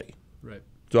incrementally. Right.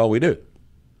 That's all we do.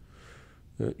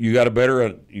 You got a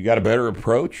better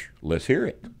approach? Let's hear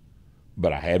it.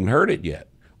 But I haven't heard it yet.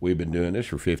 We've been doing this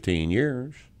for 15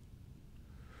 years.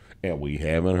 And we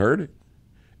haven't heard it.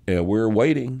 And we're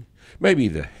waiting. Maybe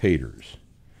the haters.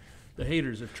 The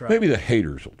haters have tried. Maybe the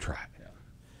haters will try.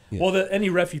 Yeah. Well, any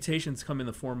refutations come in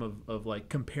the form of like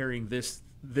comparing this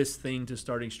thing to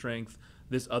starting strength,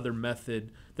 this other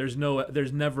method. There's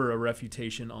never a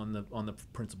refutation on the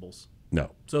principles. No.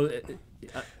 So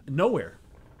nowhere.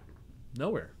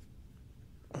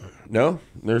 No,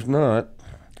 there's not.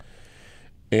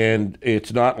 And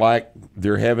it's not like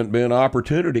there haven't been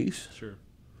opportunities. Sure.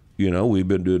 You know, we've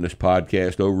been doing this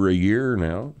podcast over a year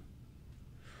now.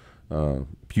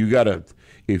 Here's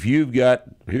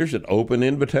an open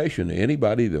invitation to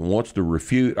anybody that wants to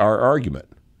refute our argument.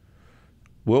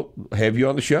 We'll have you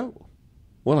on the show.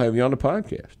 We'll have you on the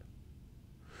podcast.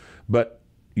 But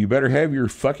you better have your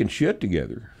fucking shit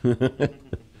together.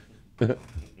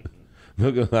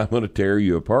 Look, I'm going to tear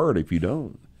you apart if you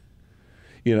don't.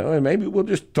 You know, and maybe we'll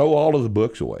just throw all of the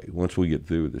books away once we get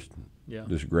through this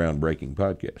groundbreaking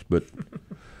podcast. But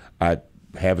I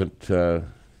haven't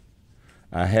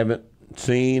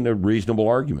seen a reasonable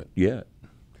argument yet.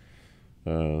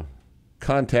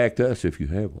 Contact us if you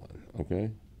have one,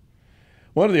 okay?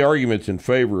 One of the arguments in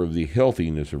favor of the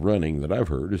healthiness of running that I've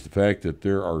heard is the fact that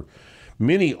there are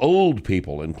many old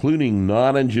people, including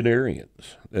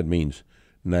nonagenarians. That means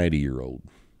 90-year-old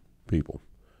people,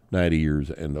 90 years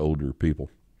and older people,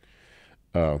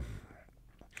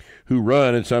 who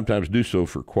run and sometimes do so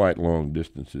for quite long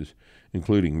distances,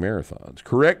 including marathons.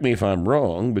 Correct me if I'm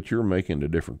wrong, but you're making a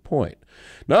different point.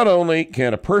 Not only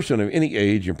can a person of any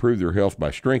age improve their health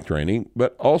by strength training,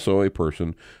 but also a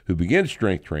person who begins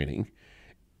strength training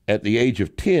at the age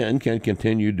of 10 can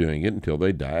continue doing it until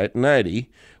they die at 90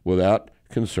 without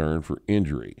concern for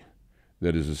injury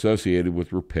that is associated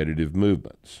with repetitive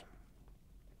movements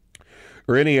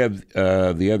or any of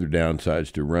the other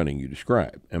downsides to running you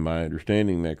describe. Am I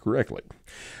understanding that correctly?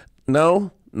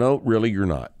 No, really you're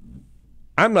not.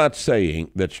 I'm not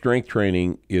saying that strength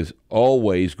training is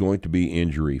always going to be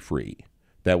injury-free.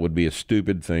 That would be a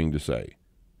stupid thing to say.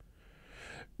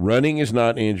 Running is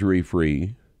not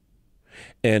injury-free,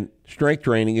 and strength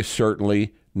training is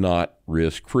certainly not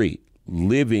risk-free.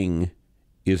 Living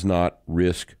is not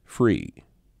risk-free.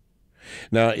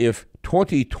 Now, if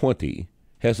 2020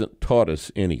 hasn't taught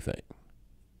us anything,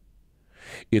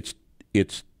 it's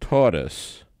taught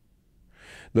us,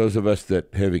 those of us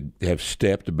that have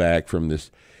stepped back from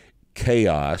this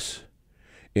chaos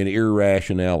and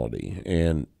irrationality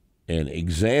and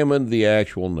examined the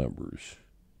actual numbers,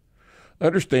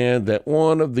 understand that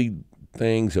one of the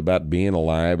things about being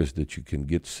alive is that you can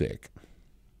get sick.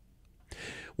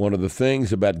 One of the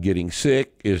things about getting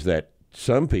sick is that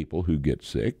some people who get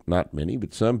sick, not many,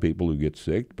 but some people who get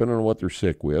sick, depending on what they're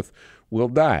sick with, will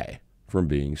die from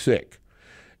being sick.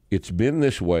 It's been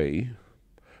this way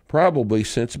probably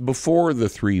since before the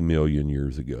 3 million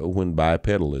years ago when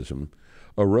bipedalism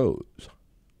arose.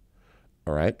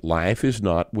 All right? Life is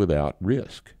not without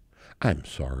risk. I'm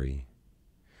sorry,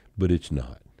 but it's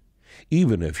not.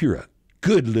 Even if you're a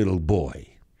good little boy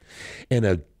and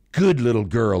a good little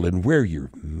girl and wear your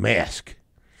mask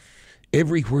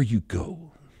everywhere you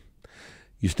go,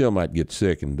 you still might get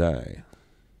sick and die.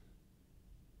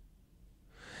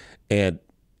 And,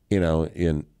 you know,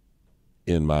 in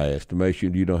my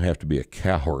estimation, you don't have to be a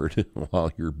coward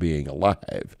while you're being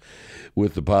alive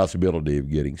with the possibility of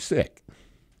getting sick.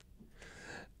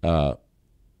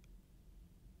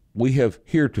 We have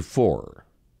heretofore,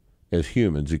 as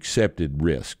humans, accepted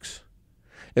risks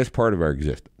as part of our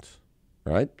existence,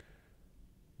 right?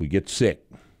 We get sick.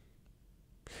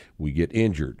 We get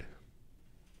injured.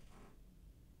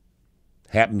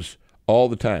 Happens all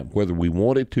the time, whether we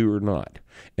want it to or not.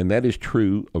 And that is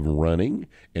true of running,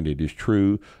 and it is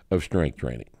true of strength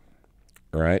training.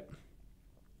 All right?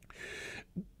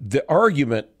 The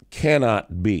argument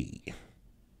cannot be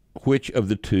which of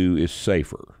the two is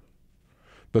safer,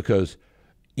 because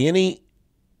any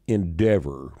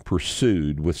endeavor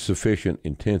pursued with sufficient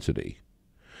intensity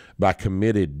by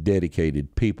committed,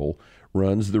 dedicated people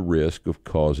runs the risk of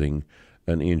causing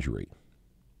an injury.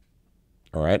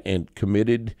 All right? And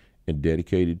committed and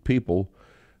dedicated people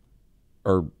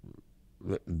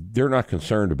they're not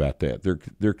concerned about that.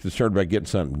 They're concerned about getting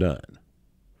something done,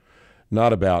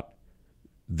 not about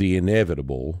the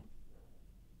inevitable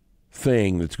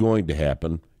thing that's going to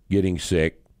happen, getting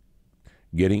sick,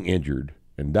 getting injured,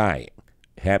 and dying.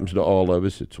 It happens to all of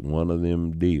us. It's one of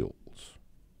them deals.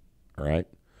 All right?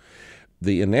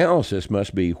 The analysis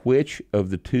must be which of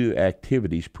the two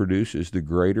activities produces the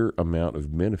greater amount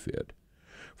of benefit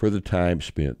for the time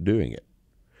spent doing it.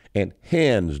 And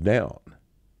hands down,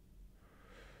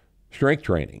 strength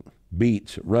training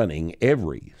beats running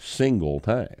every single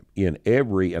time in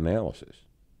every analysis.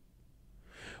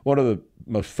 One of the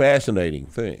most fascinating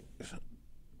things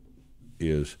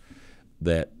is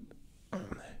that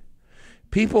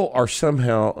people are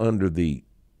somehow under the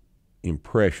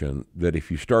impression that if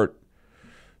you start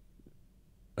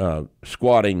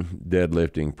squatting,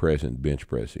 deadlifting, pressing, bench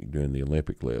pressing, doing the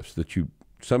Olympic lifts, that you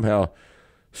somehow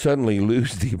suddenly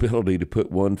lose the ability to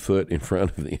put one foot in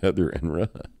front of the other and run.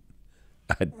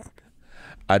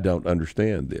 I don't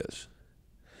understand this.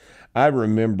 I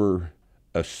remember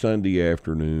a Sunday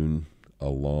afternoon a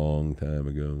long time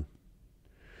ago.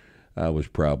 I was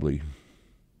probably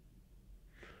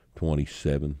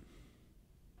 27.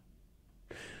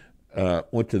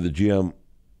 Went to the gym.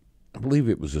 I believe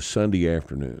it was a Sunday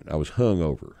afternoon. I was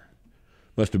hungover.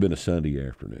 Must have been a Sunday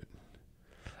afternoon.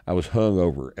 I was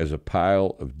hungover as a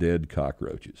pile of dead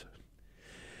cockroaches.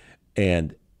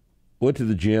 And went to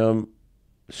the gym,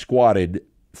 squatted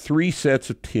 3 sets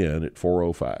of 10 at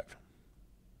 405,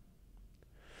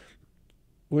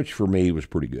 which for me was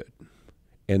pretty good.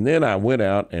 And then I went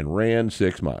out and ran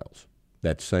 6 miles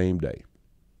that same day.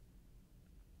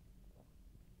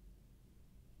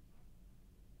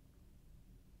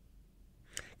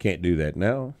 Can't do that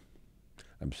now.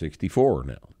 I'm 64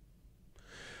 now.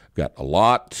 I've got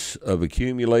lots of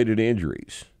accumulated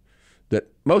injuries,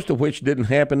 that most of which didn't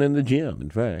happen in the gym, in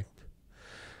fact,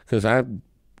 because I,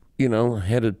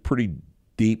 had a pretty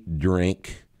deep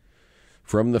drink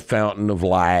from the fountain of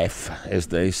life, as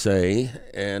they say,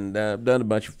 and I've done a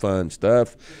bunch of fun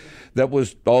stuff that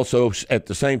was also at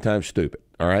the same time stupid,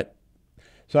 all right?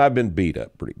 So I've been beat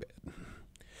up pretty bad.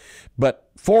 But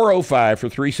 405 for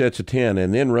 3 sets of 10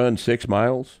 and then run 6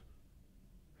 miles?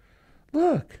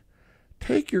 Look,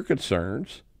 take your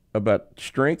concerns about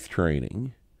strength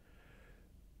training,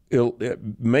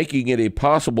 making it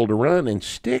impossible to run, and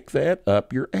stick that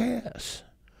up your ass.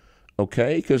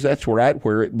 Okay? Because that's right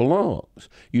where it belongs.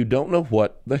 You don't know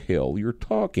what the hell you're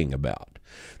talking about.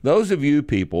 Those of you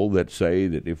people that say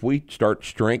that if we start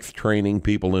strength training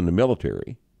people in the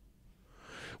military,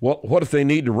 well, what if they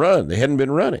need to run? They hadn't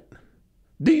been running.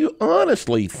 Do you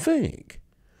honestly think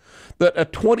that a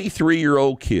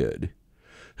 23-year-old kid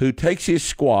who takes his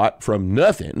squat from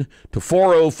nothing to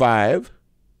 405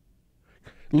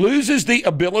 loses the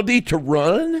ability to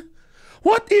run?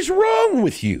 What is wrong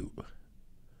with you?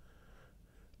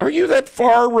 Are you that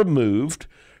far removed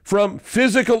from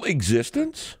physical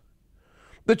existence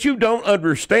that you don't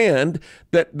understand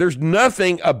that there's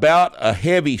nothing about a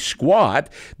heavy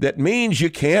squat that means you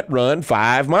can't run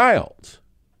 5 miles?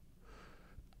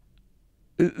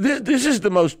 This is the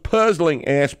most puzzling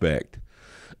aspect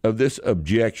of this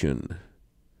objection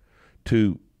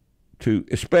to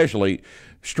especially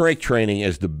strength training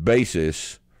as the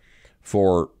basis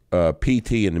for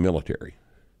PT in the military.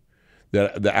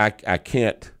 That I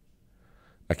can't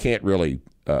really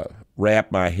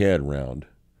wrap my head around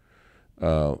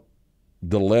the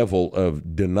level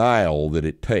of denial that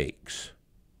it takes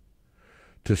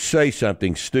to say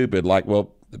something stupid like,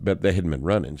 well, but they hadn't been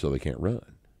running, so they can't run.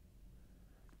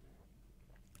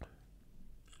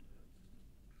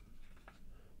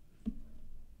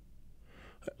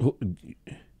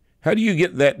 How do you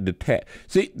get that detached?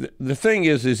 See, the thing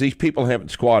is these people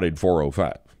haven't squatted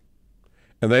 405,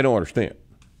 and they don't understand.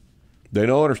 They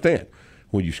don't understand.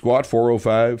 When you squat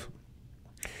 405,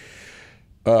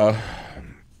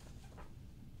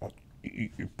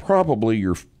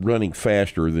 you're running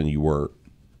faster than you were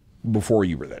before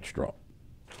you were that strong.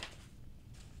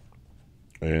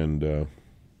 And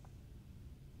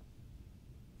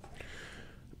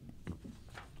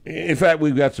in fact,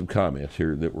 we've got some comments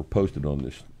here that were posted on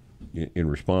this in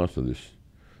response to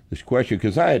this question,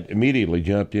 because I had immediately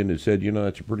jumped in and said,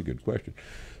 that's a pretty good question.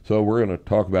 So we're going to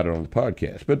talk about it on the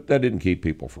podcast. But that didn't keep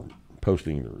people from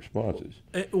posting their responses.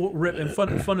 And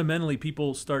fundamentally,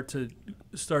 people start to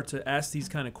ask these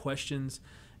kind of questions,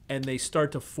 and they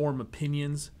start to form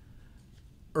opinions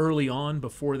early on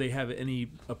before they have any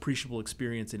appreciable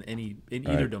experience in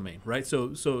either domain, right?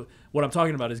 So what I'm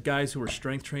talking about is guys who are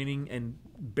strength training and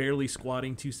barely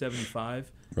squatting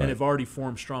 275 and have already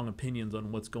formed strong opinions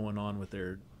on what's going on with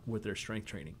their strength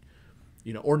training,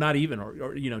 or not even,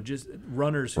 or just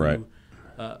runners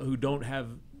who don't have,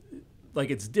 like,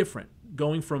 it's different.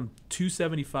 Going from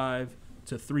 275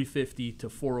 to 350 to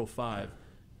 405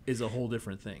 is a whole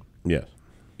different thing. Yes.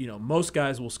 Most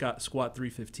guys will squat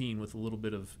 315 with a little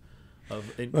bit of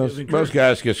most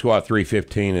guys can squat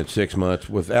 315 in 6 months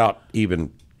without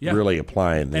even really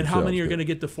applying themselves. And how many are going to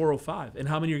get to 405? And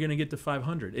how many are going to get to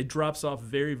 500? It drops off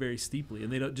very, very steeply,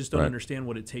 and they don't understand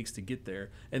what it takes to get there,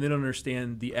 and they don't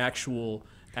understand the actual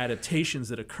adaptations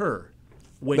that occur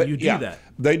when you do that.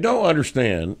 They don't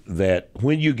understand that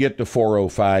when you get to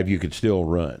 405, you can still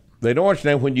run. They don't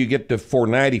understand when you get to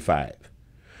 495,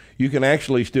 you can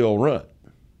actually still run.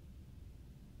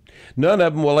 None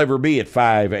of them will ever be at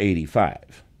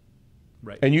 585.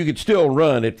 Right. And you could still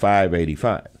run at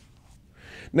 585.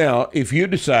 Now, if you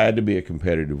decide to be a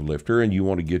competitive lifter and you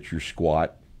want to get your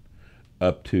squat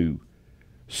up to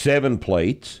 7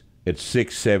 plates at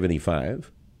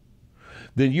 675,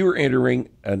 then you're entering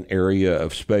an area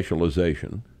of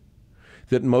specialization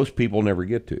that most people never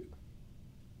get to.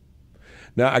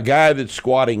 Now, a guy that's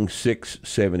squatting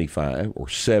 675 or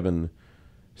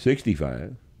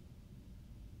 765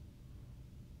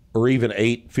 or even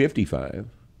 855,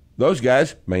 those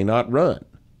guys may not run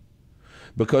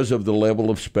because of the level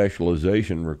of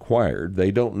specialization required.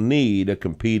 They don't need a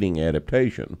competing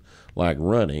adaptation like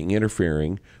running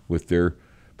interfering with their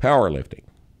powerlifting.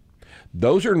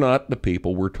 Those are not the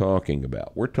people we're talking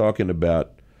about. We're talking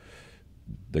about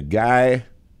the guy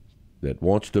that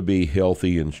wants to be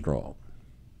healthy and strong.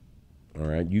 All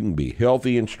right, you can be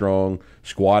healthy and strong,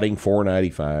 squatting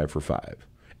 495 for 5,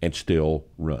 and still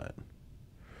run.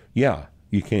 Yeah,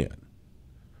 you can.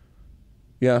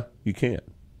 Yeah, you can.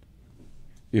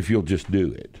 If you'll just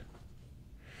do it.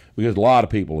 Because a lot of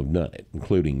people have done it,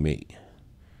 including me.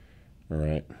 All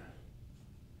right.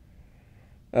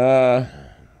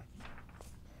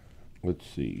 Let's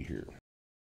see here.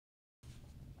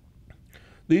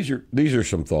 These are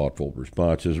some thoughtful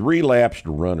responses. Relapsed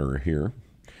runner here.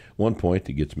 One point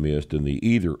that gets missed in the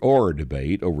either-or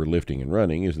debate over lifting and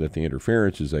running is that the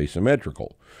interference is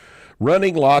asymmetrical.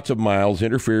 Running lots of miles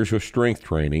interferes with strength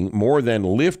training more than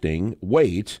lifting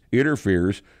weights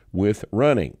interferes with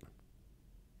running.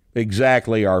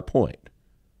 Exactly our point.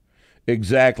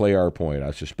 Exactly our point.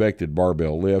 I suspect that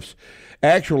barbell lifts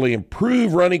actually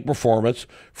improve running performance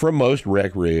for most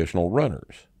recreational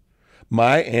runners.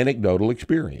 My anecdotal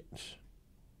experience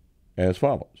as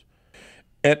follows.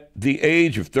 At the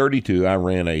age of 32, I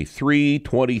ran a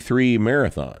 3:23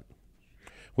 marathon,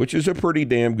 which is a pretty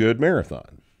damn good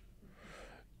marathon.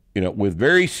 You know, with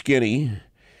very skinny,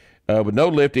 with no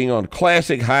lifting on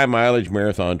classic high-mileage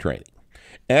marathon training.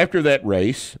 After that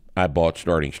race, I bought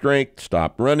starting strength,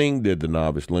 stopped running, did the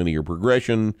novice linear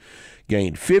progression,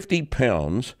 gained 50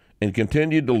 pounds, and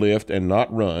continued to lift and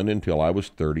not run until I was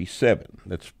 37.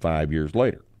 That's 5 years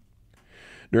later.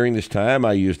 During this time,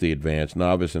 I used the advanced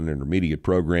novice and intermediate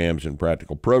programs in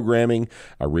practical programming.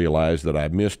 I realized that I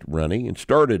missed running and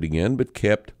started again, but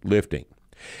kept lifting.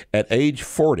 At age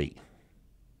 40,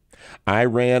 I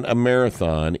ran a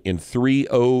marathon in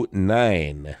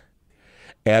 3:09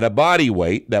 at a body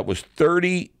weight that was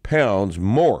 30 pounds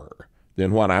more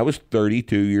than when I was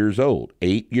 32 years old,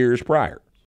 8 years prior.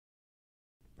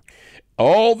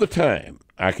 All the time,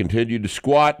 I continued to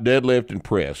squat, deadlift, and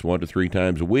press 1 to 3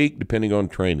 times a week, depending on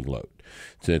training load.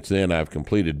 Since then, I've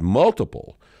completed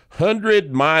multiple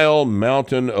 100-mile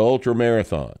mountain ultra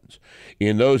marathons.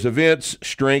 In those events,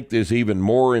 strength is even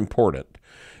more important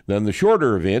than the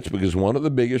shorter events because one of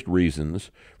the biggest reasons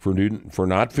for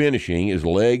not finishing is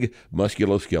leg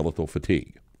musculoskeletal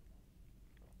fatigue.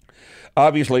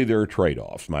 Obviously, there are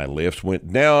trade-offs. My lifts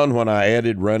went down when I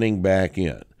added running back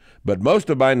in, but most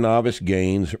of my novice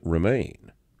gains remain.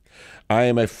 I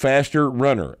am a faster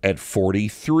runner at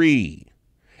 43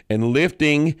 and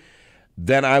lifting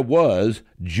than I was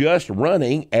just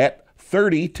running at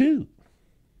 32.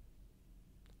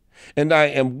 And I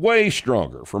am way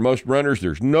stronger. For most runners,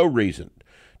 there's no reason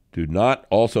to not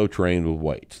also train with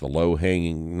weights. The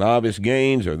low-hanging novice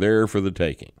gains are there for the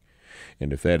taking.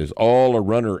 And if that is all a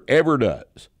runner ever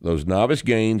does, those novice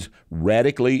gains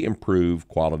radically improve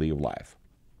quality of life.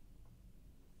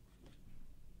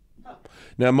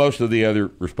 Now, most of the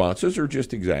other responses are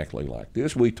just exactly like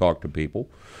this. We talked to people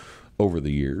over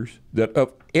the years that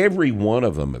every one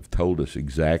of them have told us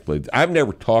exactly. I've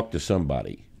never talked to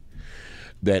somebody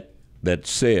that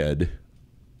said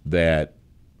that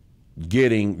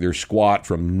getting their squat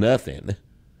from nothing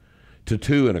to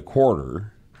 2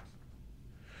 1/4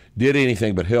 did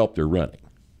anything but help their running.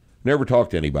 Never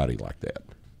talked to anybody like that.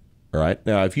 All right.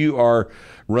 Now, if you are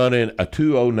running a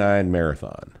 2:09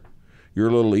 marathon, you're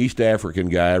a little East African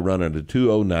guy running a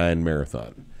 2:09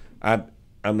 marathon,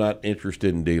 I'm not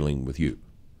interested in dealing with you.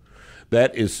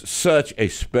 That is such a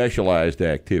specialized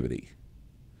activity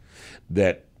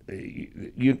that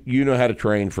you know how to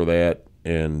train for that,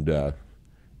 and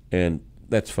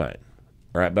that's fine.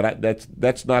 All right, but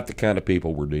that's not the kind of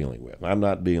people we're dealing with. I'm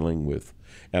not dealing with,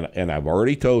 and I've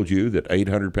already told you that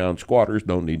 800-pound squatters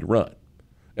don't need to run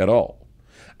at all.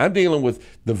 I'm dealing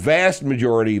with the vast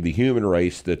majority of the human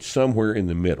race that's somewhere in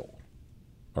the middle.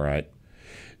 All right.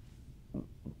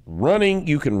 Running,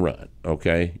 you can run,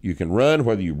 okay? You can run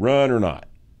whether you run or not.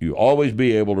 You always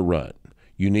be able to run.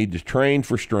 You need to train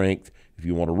for strength. If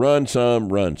you want to run some,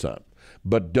 run some.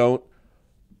 But don't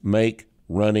make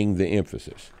running the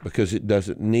emphasis, because it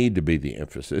doesn't need to be the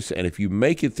emphasis. And if you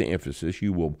make it the emphasis,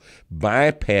 you will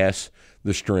bypass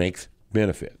the strength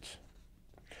benefits.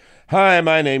 Hi,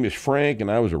 my name is Frank, and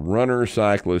I was a runner,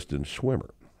 cyclist, and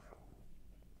swimmer.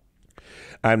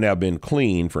 I've now been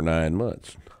clean for 9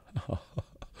 months.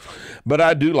 But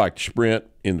I do like to sprint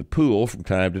in the pool from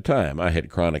time to time. I had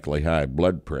chronically high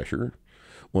blood pressure,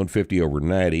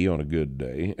 150/90 on a good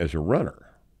day, as a runner.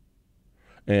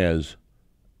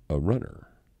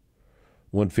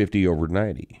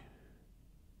 150/90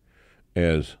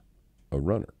 as a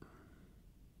runner.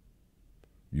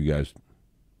 You guys,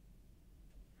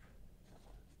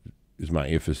 is my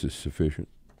emphasis sufficient?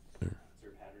 Is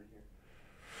there a pattern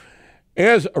here?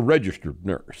 As a registered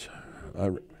nurse,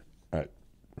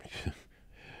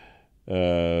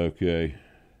 okay.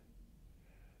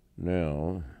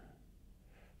 Now,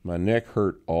 my neck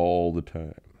hurt all the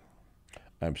time.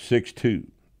 I'm 6'2",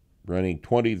 running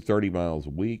 20 to 30 miles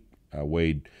a week. I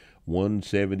weighed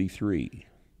 173.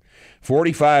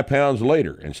 45 pounds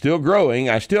later, and still growing,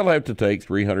 I still have to take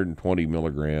 320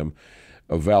 milligram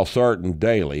of valsartan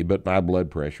daily, but my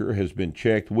blood pressure has been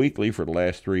checked weekly for the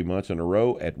last 3 months in a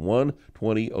row at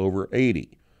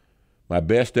 120/80. My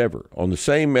best ever, on the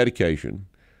same medication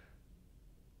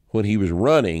when he was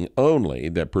running only,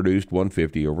 that produced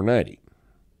 150/90.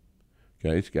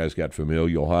 Okay, this guy's got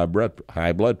familial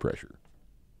high blood pressure.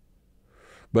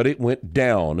 But it went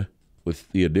down with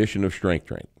the addition of strength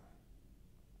training.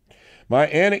 My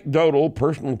anecdotal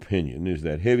personal opinion is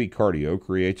that heavy cardio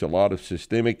creates a lot of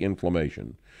systemic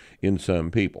inflammation in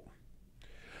some people.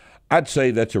 I'd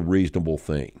say that's a reasonable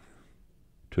thing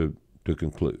to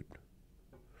conclude.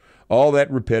 All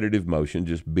that repetitive motion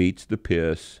just beats the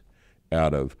piss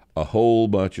out of a whole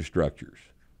bunch of structures.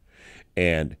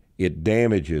 And it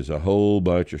damages a whole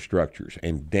bunch of structures.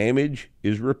 And damage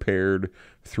is repaired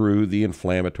through the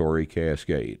inflammatory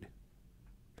cascade.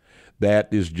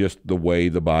 That is just the way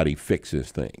the body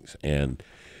fixes things. And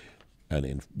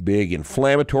a big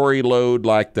inflammatory load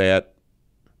like that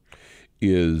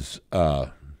is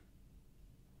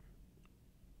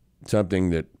something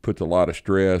that puts a lot of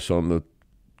stress on the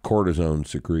cortisone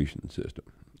secretion system.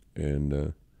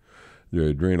 And the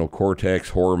adrenal cortex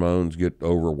hormones get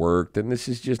overworked, and this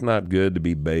is just not good to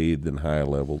be bathed in high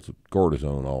levels of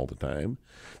cortisone all the time.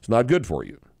 It's not good for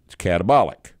you. It's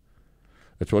catabolic.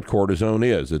 That's what cortisone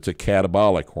is. It's a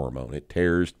catabolic hormone. It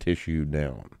tears tissue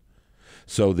down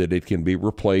so that it can be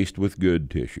replaced with good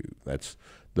tissue. That's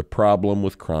the problem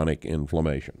with chronic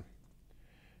inflammation.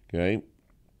 Okay?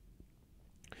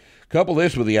 Couple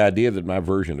this with the idea that my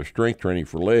version of strength training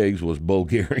for legs was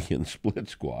Bulgarian split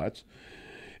squats,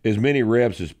 as many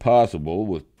reps as possible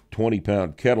with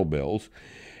 20-pound kettlebells,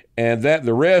 and that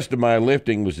the rest of my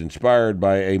lifting was inspired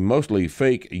by a mostly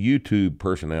fake YouTube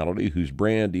personality whose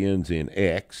brand ends in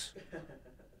X.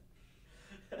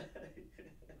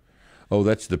 Oh,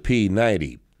 that's the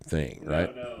P90 thing,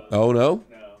 right? No. Oh, no?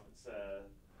 No, it's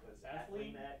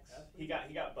athlete. He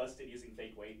got busted using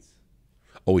fake weights.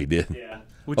 Oh, he did? Yeah.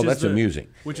 That's amusing.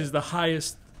 Which is the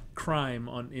highest crime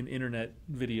in internet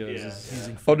videos. Yeah. Is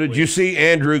using fake Oh, did you weights. see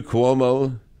Andrew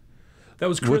Cuomo? That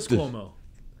was Chris the- Cuomo.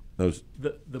 Those,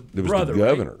 The it was brother, the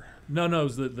governor. Right? No, it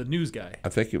was the news guy. I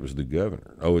think it was the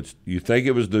governor. Oh, you think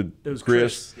it was It was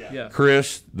Chris? Yeah.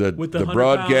 Chris, the With the 100-pound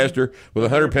broadcaster, with a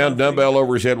 100-pound dumbbell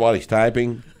over his head while he's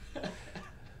typing.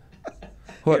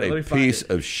 What Here, let a me find piece it.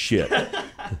 of shit!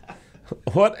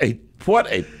 What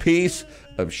a piece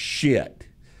of shit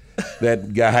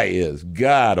that guy is.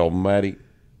 God Almighty,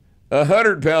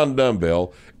 100-pound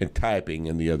dumbbell and typing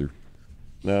in the other.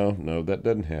 No, that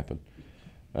doesn't happen.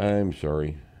 I'm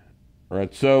sorry. All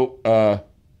right, so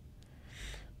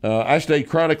I stayed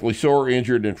chronically sore,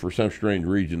 injured, and for some strange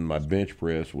reason, my bench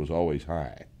press was always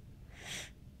high.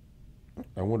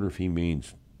 I wonder if he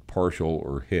means partial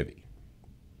or heavy.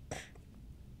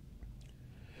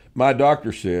 My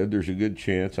doctor said there's a good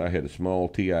chance I had a small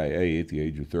TIA at the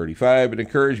age of 35 and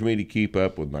encouraged me to keep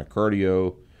up with my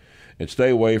cardio and stay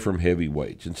away from heavy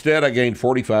weights. Instead, I gained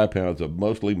 45 pounds of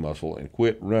mostly muscle and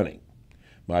quit running.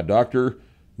 My doctor,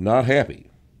 not happy.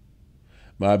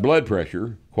 My blood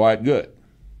pressure, quite good.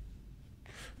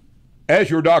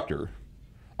 As your doctor,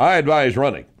 I advise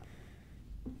running.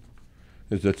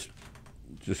 That's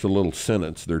just a little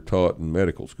sentence they're taught in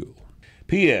medical school.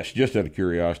 P.S. Just out of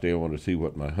curiosity, I wanted to see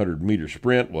what my 100-meter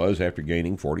sprint was after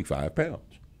gaining 45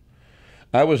 pounds.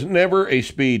 I was never a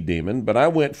speed demon, but I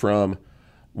went from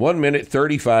 1 minute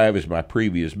 35 as my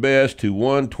previous best to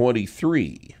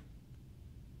 1:23.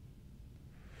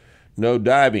 No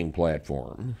diving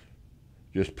platform,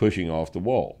 just pushing off the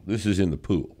wall. This is in the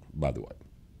pool, by the way,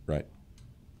 right?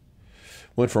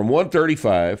 Went from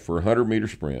 135 for a 100-meter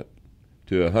sprint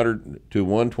to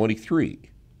 123.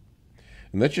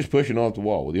 And that's just pushing off the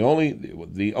wall.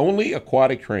 The only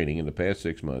aquatic training in the past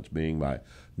 6 months being my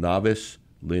novice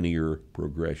linear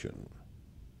progression.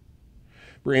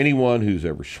 For anyone who's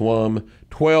ever swum,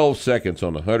 12 seconds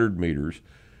on 100 meters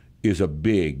is a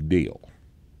big deal.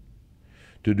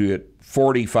 To do it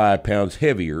 45 pounds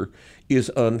heavier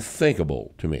is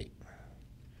unthinkable to me.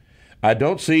 I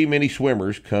don't see many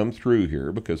swimmers come through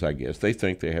here because I guess they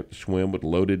think they have to swim with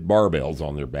loaded barbells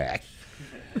on their back.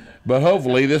 But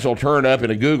hopefully this will turn up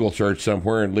in a Google search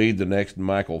somewhere and lead the next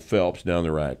Michael Phelps down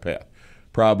the right path.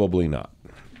 Probably not.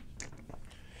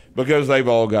 Because they've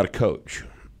all got a coach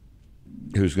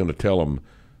who's going to tell them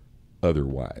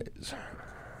otherwise.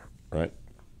 Right?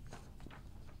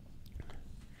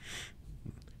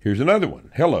 Here's another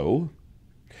one. Hello.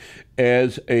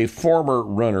 As a former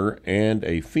runner and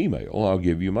a female, I'll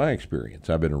give you my experience.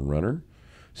 I've been a runner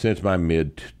since my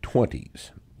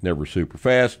mid-20s. Never super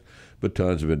fast, but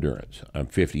tons of endurance. I'm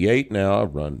 58 now.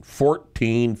 I've run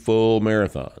 14 full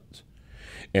marathons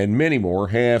and many more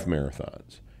half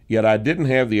marathons. Yet I didn't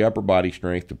have the upper body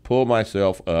strength to pull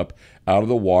myself up out of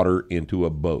the water into a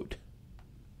boat.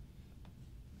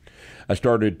 I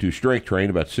started to strength train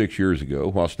about 6 years ago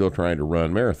while still trying to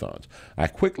run marathons. I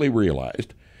quickly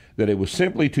realized that it was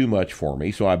simply too much for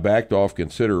me, so I backed off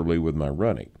considerably with my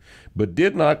running, but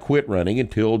did not quit running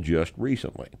until just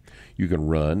recently. You can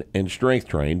run and strength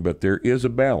train, but there is a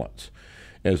balance.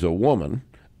 As a woman,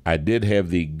 I did have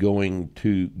the going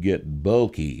to get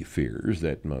bulky fears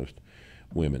that most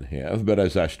women have, but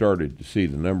as I started to see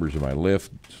the numbers of my lifts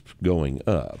going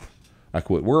up, I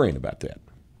quit worrying about that.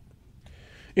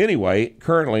 Anyway,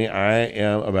 currently I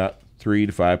am about 3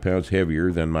 to 5 pounds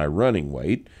heavier than my running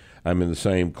weight. I'm in the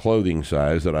same clothing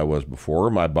size that I was before.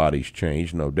 My body's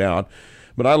changed, no doubt,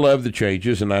 but I love the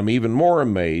changes, and I'm even more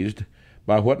amazed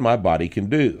by what my body can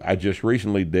do. I just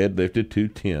recently deadlifted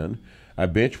 210. I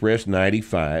bench pressed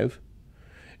 95,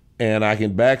 and I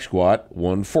can back squat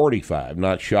 145.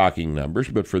 Not shocking numbers,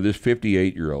 but for this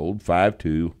 58-year-old,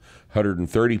 5'2",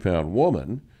 130-pound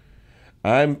woman,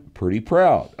 I'm pretty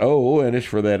proud. Oh, and as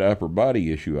for that upper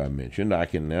body issue I mentioned, I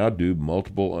can now do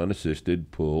multiple unassisted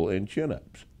pull and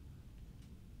chin-ups.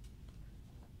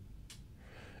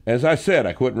 As I said,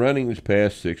 I quit running this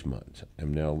past 6 months.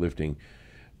 I'm now lifting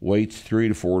weights 3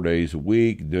 to 4 days a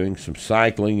week, doing some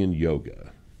cycling and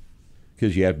yoga.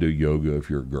 Because you have to do yoga if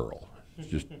you're a girl.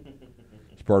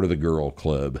 It's part of the girl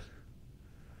club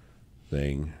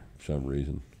thing for some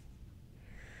reason.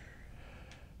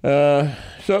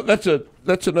 So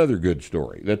that's another good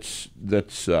story. That's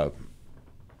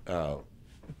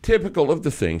typical of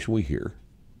the things we hear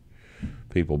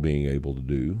people being able to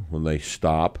do when they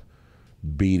stop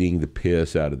beating the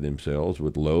piss out of themselves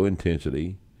with low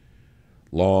intensity,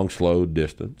 long, slow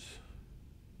distance,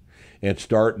 and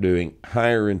start doing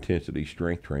higher intensity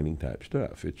strength training type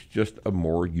stuff. It's just a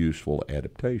more useful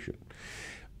adaptation.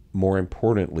 More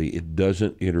importantly, it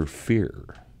doesn't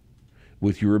interfere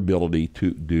with your ability to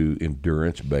do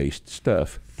endurance-based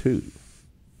stuff too.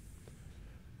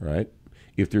 Right?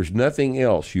 If there's nothing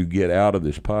else you get out of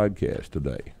this podcast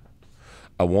today,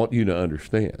 I want you to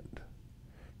understand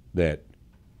that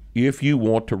if you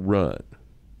want to run.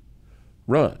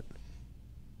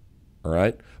 All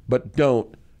right? But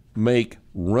don't make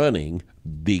running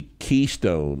the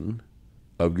keystone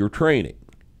of your training.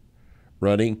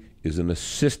 Running is an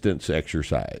assistance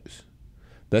exercise.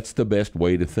 That's the best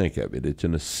way to think of it. It's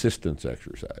an assistance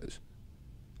exercise,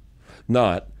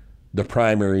 not the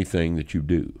primary thing that you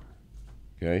do.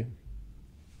 Okay?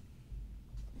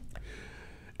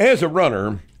 As a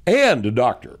runner and a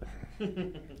doctor.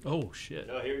 Oh, shit.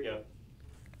 Oh, here we go.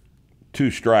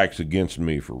 2 strikes against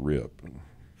me for Rip.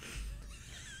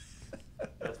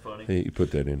 That's funny. Hey, you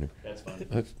put that in there. That's funny.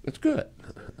 That's good.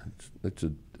 That's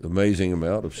an amazing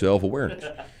amount of self-awareness.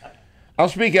 I'll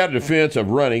speak out in defense of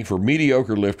running for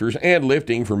mediocre lifters and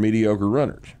lifting for mediocre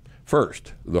runners.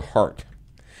 First, the heart.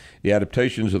 The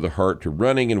adaptations of the heart to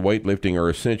running and weightlifting are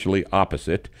essentially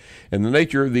opposite, and the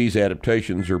nature of these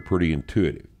adaptations are pretty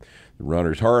intuitive. The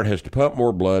runner's heart has to pump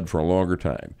more blood for a longer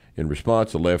time. In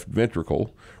response, the left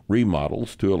ventricle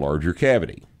remodels to a larger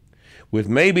cavity, with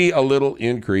maybe a little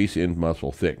increase in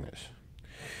muscle thickness.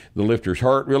 The lifter's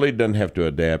heart really doesn't have to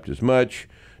adapt as much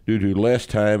due to less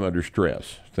time under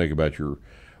stress. Think about your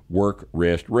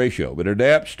work-rest ratio, but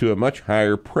adapts to a much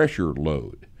higher pressure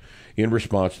load. In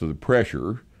response to the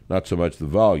pressure, not so much the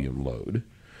volume load,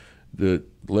 the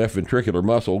left ventricular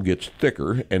muscle gets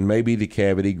thicker and maybe the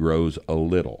cavity grows a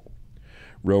little.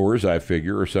 Rowers, I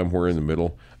figure, are somewhere in the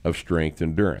middle of strength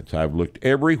endurance. I've looked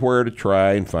everywhere to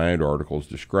try and find articles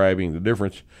describing the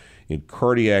difference in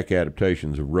cardiac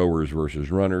adaptations of rowers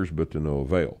versus runners, but to no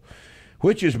avail.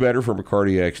 Which is better from a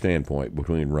cardiac standpoint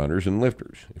between runners and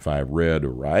lifters? If I've read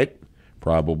right,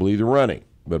 probably the running,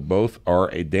 but both are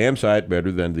a damn sight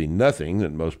better than the nothing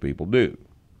that most people do.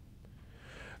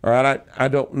 All right, I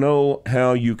don't know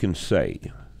how you can say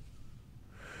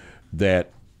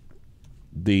that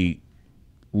the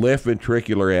left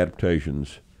ventricular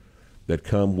adaptations that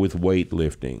come with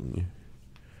weightlifting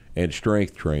and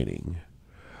strength training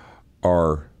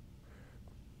are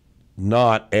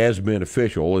not as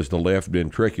beneficial as the left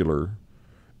ventricular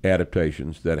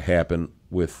adaptations that happen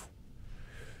with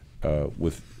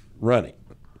running.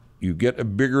 You get a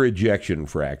bigger ejection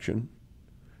fraction,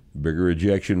 bigger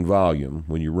ejection volume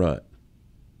when you run.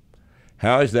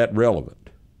 How is that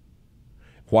relevant?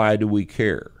 Why do we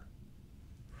care?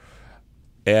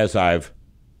 As I've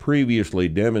previously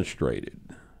demonstrated,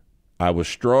 I was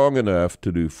strong enough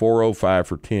to do 4:05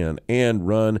 for 10 and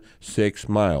run 6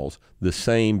 miles the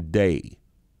same day.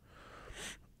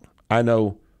 I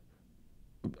know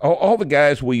all the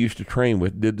guys we used to train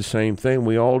with did the same thing.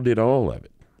 We all did all of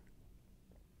it.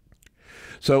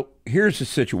 So here's a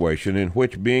situation in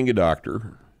which being a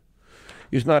doctor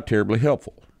is not terribly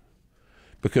helpful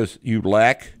because you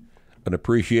lack an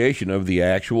appreciation of the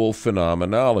actual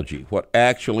phenomenology. What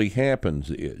actually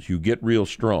happens is you get real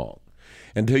strong.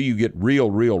 Until you get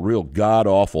real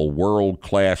god-awful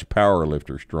world-class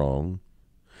powerlifter strong,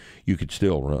 you could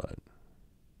still run.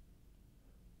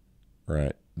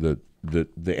 Right? The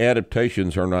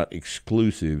adaptations are not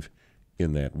exclusive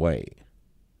in that way.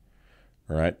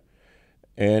 All right?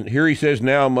 And here he says,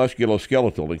 now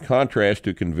musculoskeletal, in contrast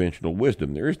to conventional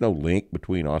wisdom. There is no link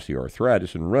between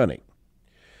osteoarthritis and running.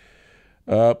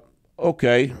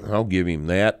 Okay, I'll give him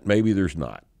that. Maybe there's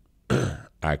not.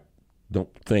 I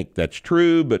don't think that's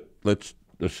true, but let's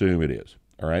assume it is.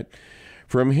 All right?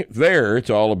 From there, it's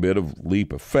all a bit of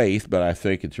leap of faith, but I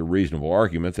think it's a reasonable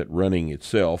argument that running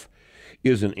itself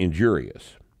isn't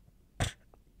injurious.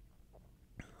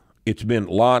 It's been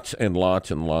lots and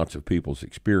lots and lots of people's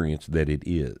experience that it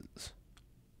is.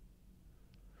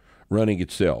 Running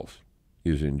itself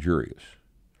is injurious.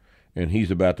 And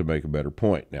he's about to make a better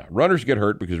point. Now, runners get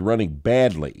hurt because running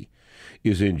badly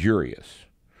is injurious,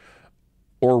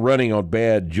 or running on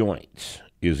bad joints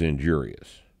is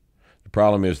injurious. The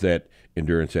problem is that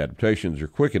endurance adaptations are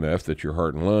quick enough that your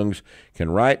heart and lungs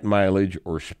can write mileage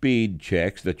or speed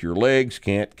checks that your legs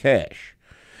can't cash.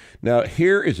 Now,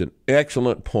 here is an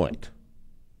excellent point.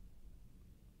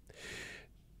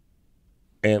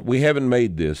 And we haven't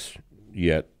made this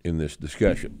yet in this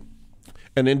discussion.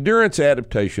 An endurance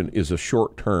adaptation is a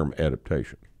short-term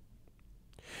adaptation.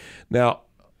 Now,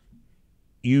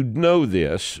 you know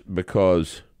this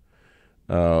because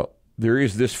there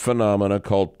is this phenomena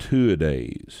called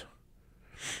two-a-days.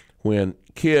 When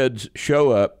kids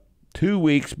show up 2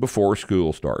 weeks before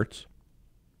school starts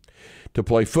to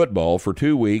play football for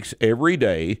 2 weeks every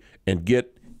day and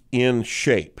get in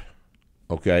shape,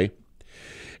 okay?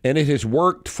 And it has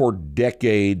worked for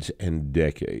decades and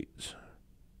decades.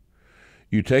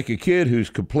 You take a kid who's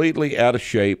completely out of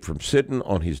shape from sitting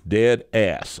on his dead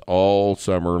ass all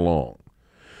summer long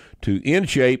to in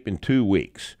shape in 2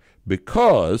 weeks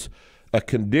because a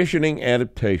conditioning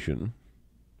adaptation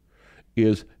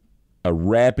is a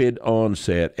rapid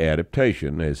onset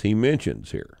adaptation, as he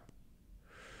mentions here.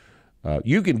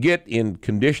 You can get in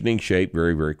conditioning shape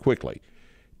very, very quickly.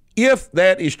 If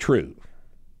that is true,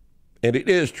 and it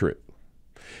is true,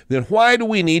 then why do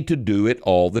we need to do it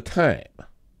all the time?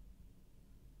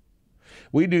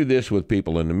 We do this with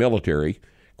people in the military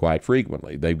quite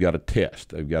frequently. They've got a test.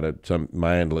 They've got some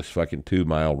mindless fucking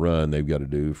 2-mile run they've got to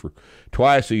do for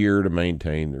twice a year to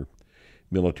maintain their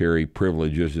military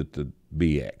privileges at the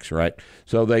BX, right?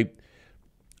 So they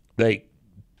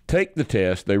take the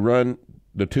test, they run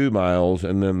the 2 miles,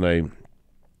 and then they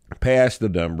pass the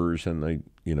numbers, and they,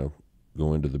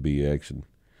 go into the BX and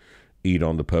eat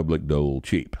on the public dole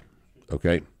cheap,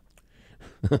 okay?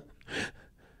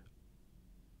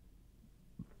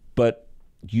 But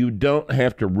you don't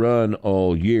have to run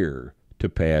all year to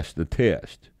pass the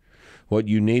test. What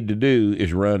you need to do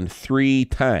is run 3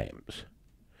 times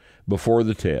before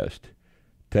the test,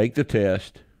 take the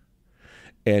test,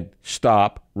 and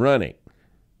stop running,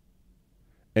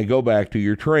 and go back to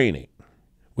your training.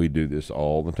 We do this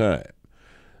all the time.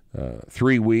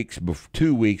 2 weeks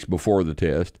before the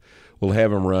test, we'll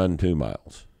have them run 2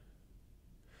 miles.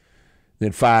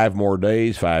 Then 5 more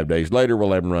days, 5 days later,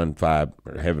 we'll have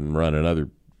them run another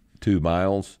 2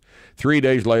 miles. 3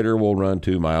 days later, we'll run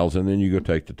 2 miles, and then you go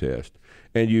take the test.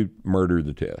 and you murder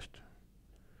the test.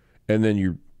 And then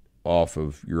you're off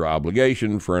of your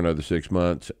obligation for another 6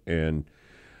 months, and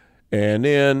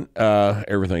then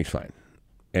everything's fine.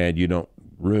 And you don't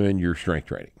ruin your strength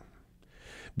training.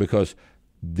 Because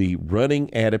the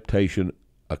running adaptation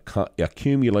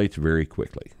accumulates very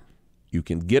quickly. You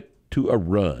can get to a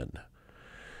run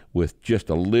with just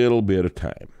a little bit of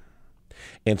time.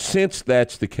 And since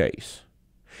that's the case,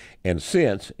 and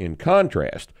since, in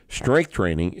contrast, strength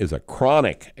training is a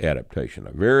chronic adaptation,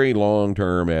 a very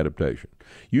long-term adaptation,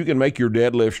 you can make your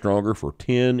deadlift stronger for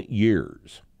 10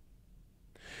 years.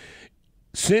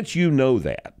 Since you know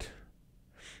that,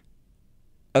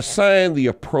 assign the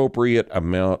appropriate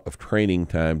amount of training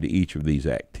time to each of these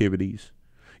activities.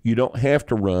 You don't have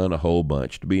to run a whole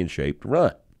bunch to be in shape to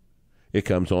run. It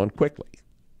comes on quickly.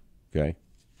 Okay?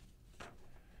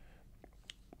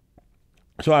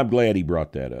 So I'm glad he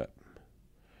brought that up.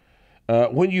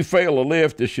 When you fail a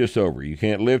lift, it's just over. You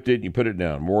can't lift it, you put it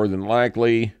down. More than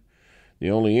likely,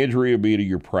 the only injury will be to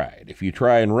your pride. If you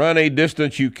try and run a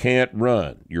distance you can't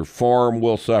run, your form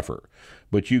will suffer,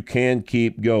 but you can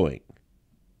keep going.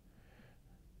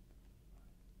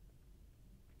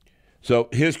 So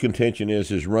his contention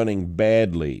is running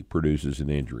badly produces an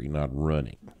injury, not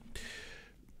running.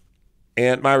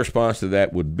 And my response to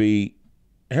that would be,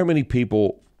 how many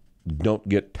people don't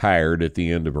get tired at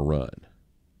the end of a run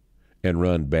and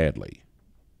run badly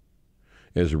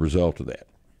as a result of that?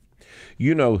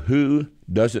 You know who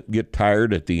doesn't get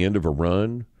tired at the end of a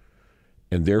run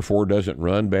and therefore doesn't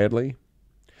run badly?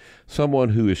 Someone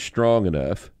who is strong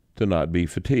enough to not be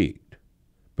fatigued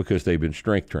because they've been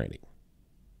strength training.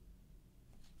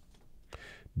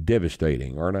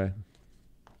 Devastating, aren't I?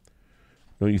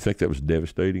 Don't you think that was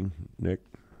devastating, Nick?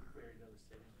 Very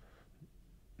devastating.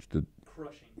 Just a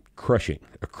Crushing.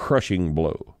 crushing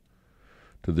blow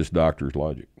to this doctor's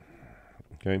logic.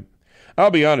 Okay?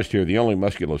 I'll be honest here, the only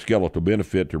musculoskeletal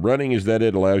benefit to running is that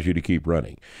it allows you to keep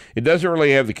running. It doesn't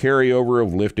really have the carryover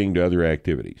of lifting to other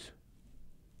activities.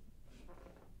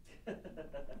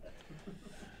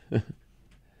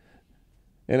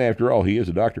 And after all, he is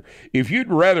a doctor. If you'd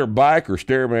rather bike or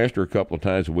Stairmaster a couple of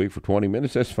times a week for 20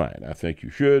 minutes, that's fine. I think you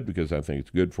should because I think it's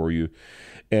good for you.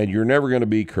 And you're never going to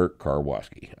be Kirk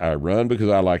Karwoski. I run because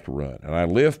I like to run. And I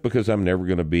lift because I'm never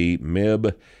going to be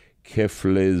Meb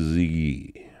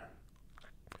Keflezighi.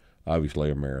 Obviously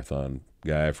a marathon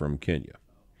guy from Kenya.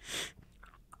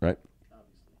 Right?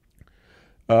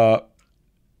 I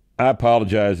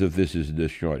apologize if this is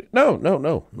disjointed. No.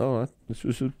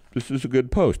 This is a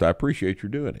good post. I appreciate you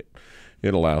doing it.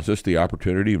 It allows us the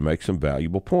opportunity to make some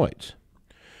valuable points.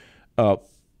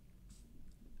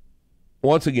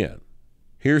 Once again,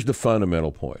 here's the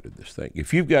fundamental point of this thing.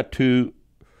 If you've got two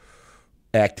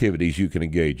activities you can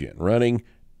engage in, running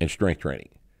and strength training,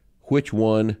 which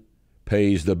one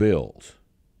pays the bills?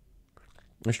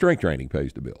 Strength training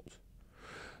pays the bills.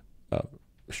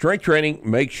 Strength training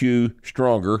makes you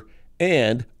stronger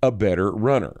and a better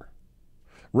runner.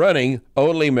 Running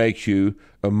only makes you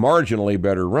a marginally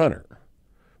better runner,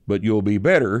 but you'll be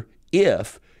better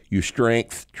if you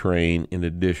strength train in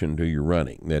addition to your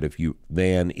running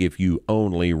than if you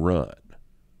only run.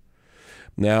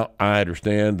 Now, I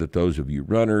understand that those of you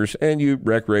runners and you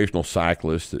recreational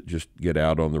cyclists that just get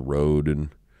out on the road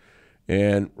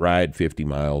and ride 50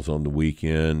 miles on the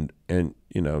weekend, and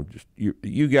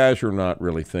you guys are not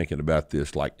really thinking about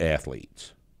this like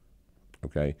athletes.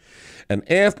 Okay? An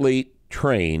athlete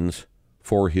trains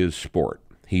for his sport.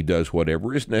 He does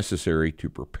whatever is necessary to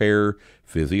prepare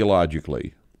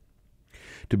physiologically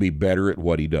to be better at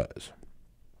what he does.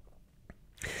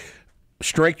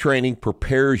 Strength training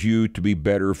prepares you to be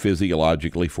better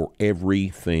physiologically for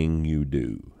everything you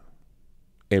do.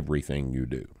 Everything you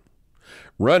do.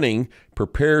 Running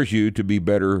prepares you to be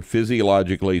better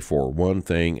physiologically for one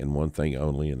thing and one thing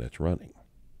only, and that's running.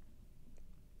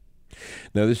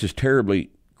 Now, this is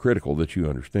terribly critical that you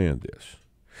understand this.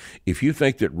 If you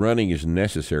think that running is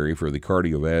necessary for the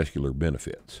cardiovascular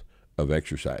benefits of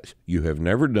exercise, you have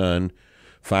never done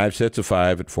 5 sets of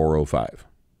 5 at 4:05.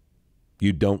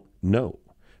 You don't know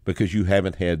because you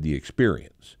haven't had the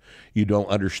experience. You don't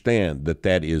understand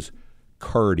that is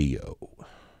cardio.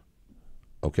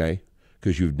 Okay?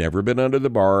 Because you've never been under the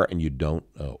bar and you don't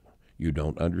know. You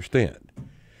don't understand.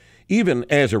 Even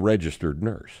as a registered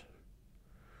nurse,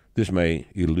 this may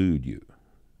elude you.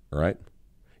 All right?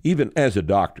 Even as a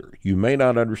doctor, you may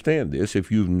not understand this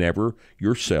if you've never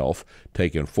yourself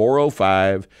taken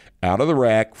 4:05 out of the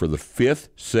rack for the 5th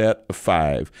set of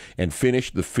 5 and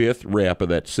finished the 5th rep of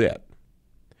that set,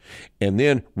 and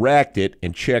then racked it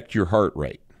and checked your heart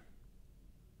rate.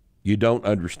 You don't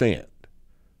understand.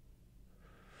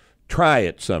 Try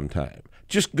it sometime.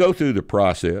 Just go through the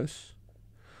process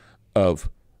of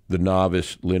the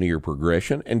novice linear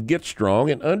progression and get strong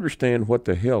and understand what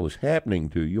the hell is happening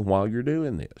to you while you're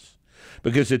doing this.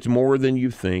 Because it's more than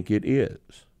you think it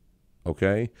is.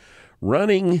 Okay?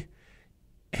 Running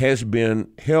has been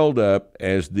held up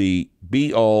as the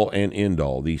be-all and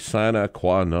end-all, the sine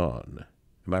qua non.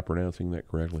 Am I pronouncing that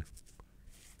correctly?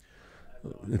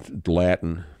 It's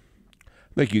Latin.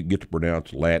 I think you can get to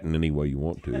pronounce Latin any way you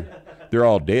want to. They're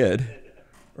all dead,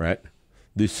 right?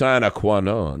 The sine qua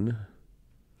non,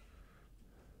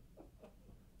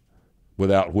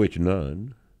 without which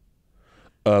none,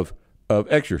 of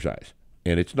exercise.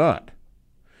 And it's not.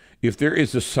 If there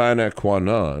is a sine qua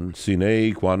non,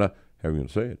 however you're going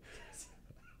to say it,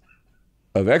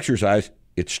 of exercise,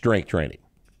 it's strength training.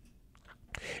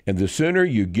 And the sooner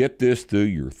you get this through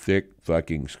your thick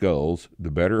fucking skulls,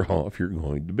 the better off you're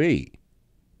going to be.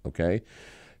 Okay?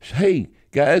 So, hey,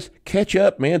 guys, catch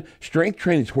up, man. Strength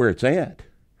training is where it's at.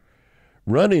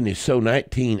 Running is so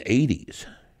 1980s.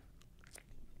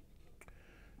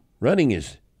 Running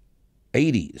is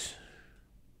 80s.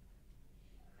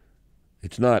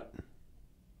 It's not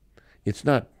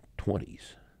 20s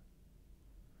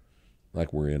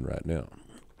like we're in right now.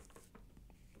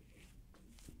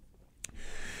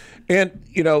 And,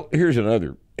 you know, here's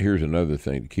another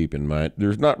thing to keep in mind.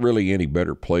 There's not really any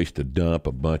better place to dump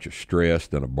a bunch of stress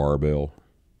than a barbell.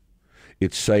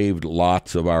 It's saved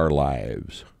lots of our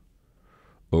lives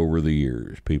over the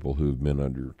years. People who've been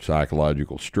under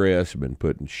psychological stress, have been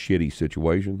put in shitty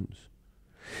situations,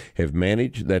 have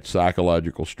managed that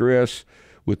psychological stress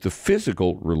with the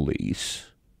physical release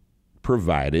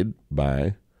provided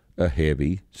by a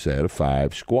heavy set of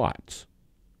 5 squats.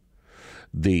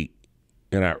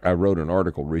 And I wrote an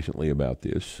article recently about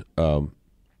this.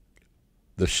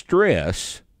 The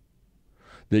stress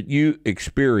that you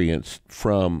experience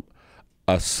from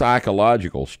a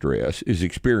psychological stress is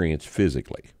experienced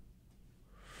physically.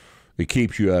 It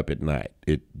keeps you up at night.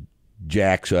 It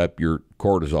jacks up your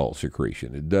cortisol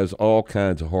secretion. It does all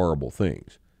kinds of horrible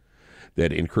things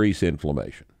that increase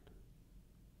inflammation.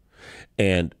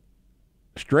 And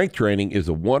strength training is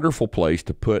a wonderful place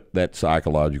to put that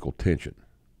psychological tension.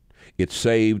 It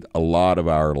saved a lot of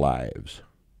our lives.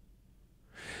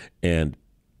 And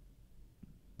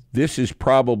this has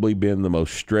probably been the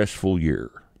most stressful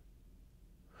year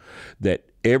that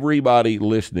everybody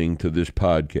listening to this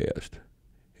podcast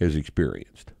has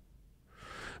experienced,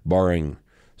 barring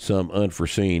some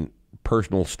unforeseen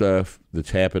personal stuff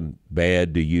that's happened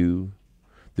bad to you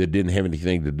that didn't have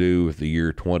anything to do with the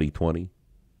year 2020.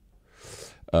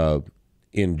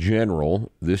 In general,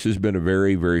 this has been a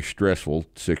very, very stressful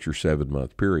 6 or 7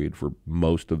 month period for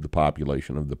most of the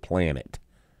population of the planet.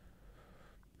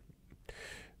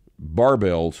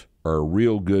 Barbells are a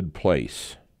real good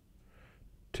place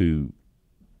to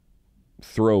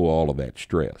throw all of that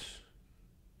stress,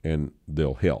 and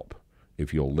they'll help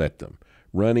if you'll let them.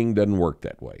 Running doesn't work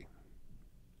that way.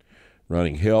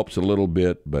 Running helps a little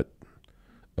bit, but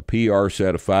a PR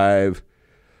set of 5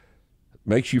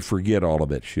 makes you forget all of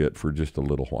that shit for just a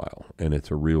little while, and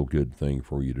it's a real good thing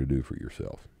for you to do for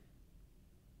yourself.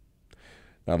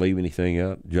 Not leave anything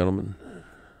out, gentlemen?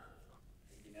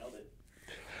 You nailed it.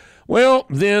 Well,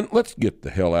 then, let's get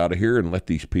the hell out of here and let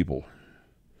these people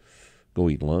go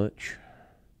eat lunch,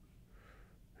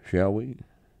 shall we?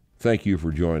 Thank you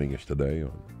for joining us today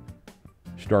on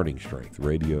Starting Strength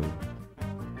Radio.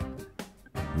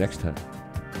 Next time.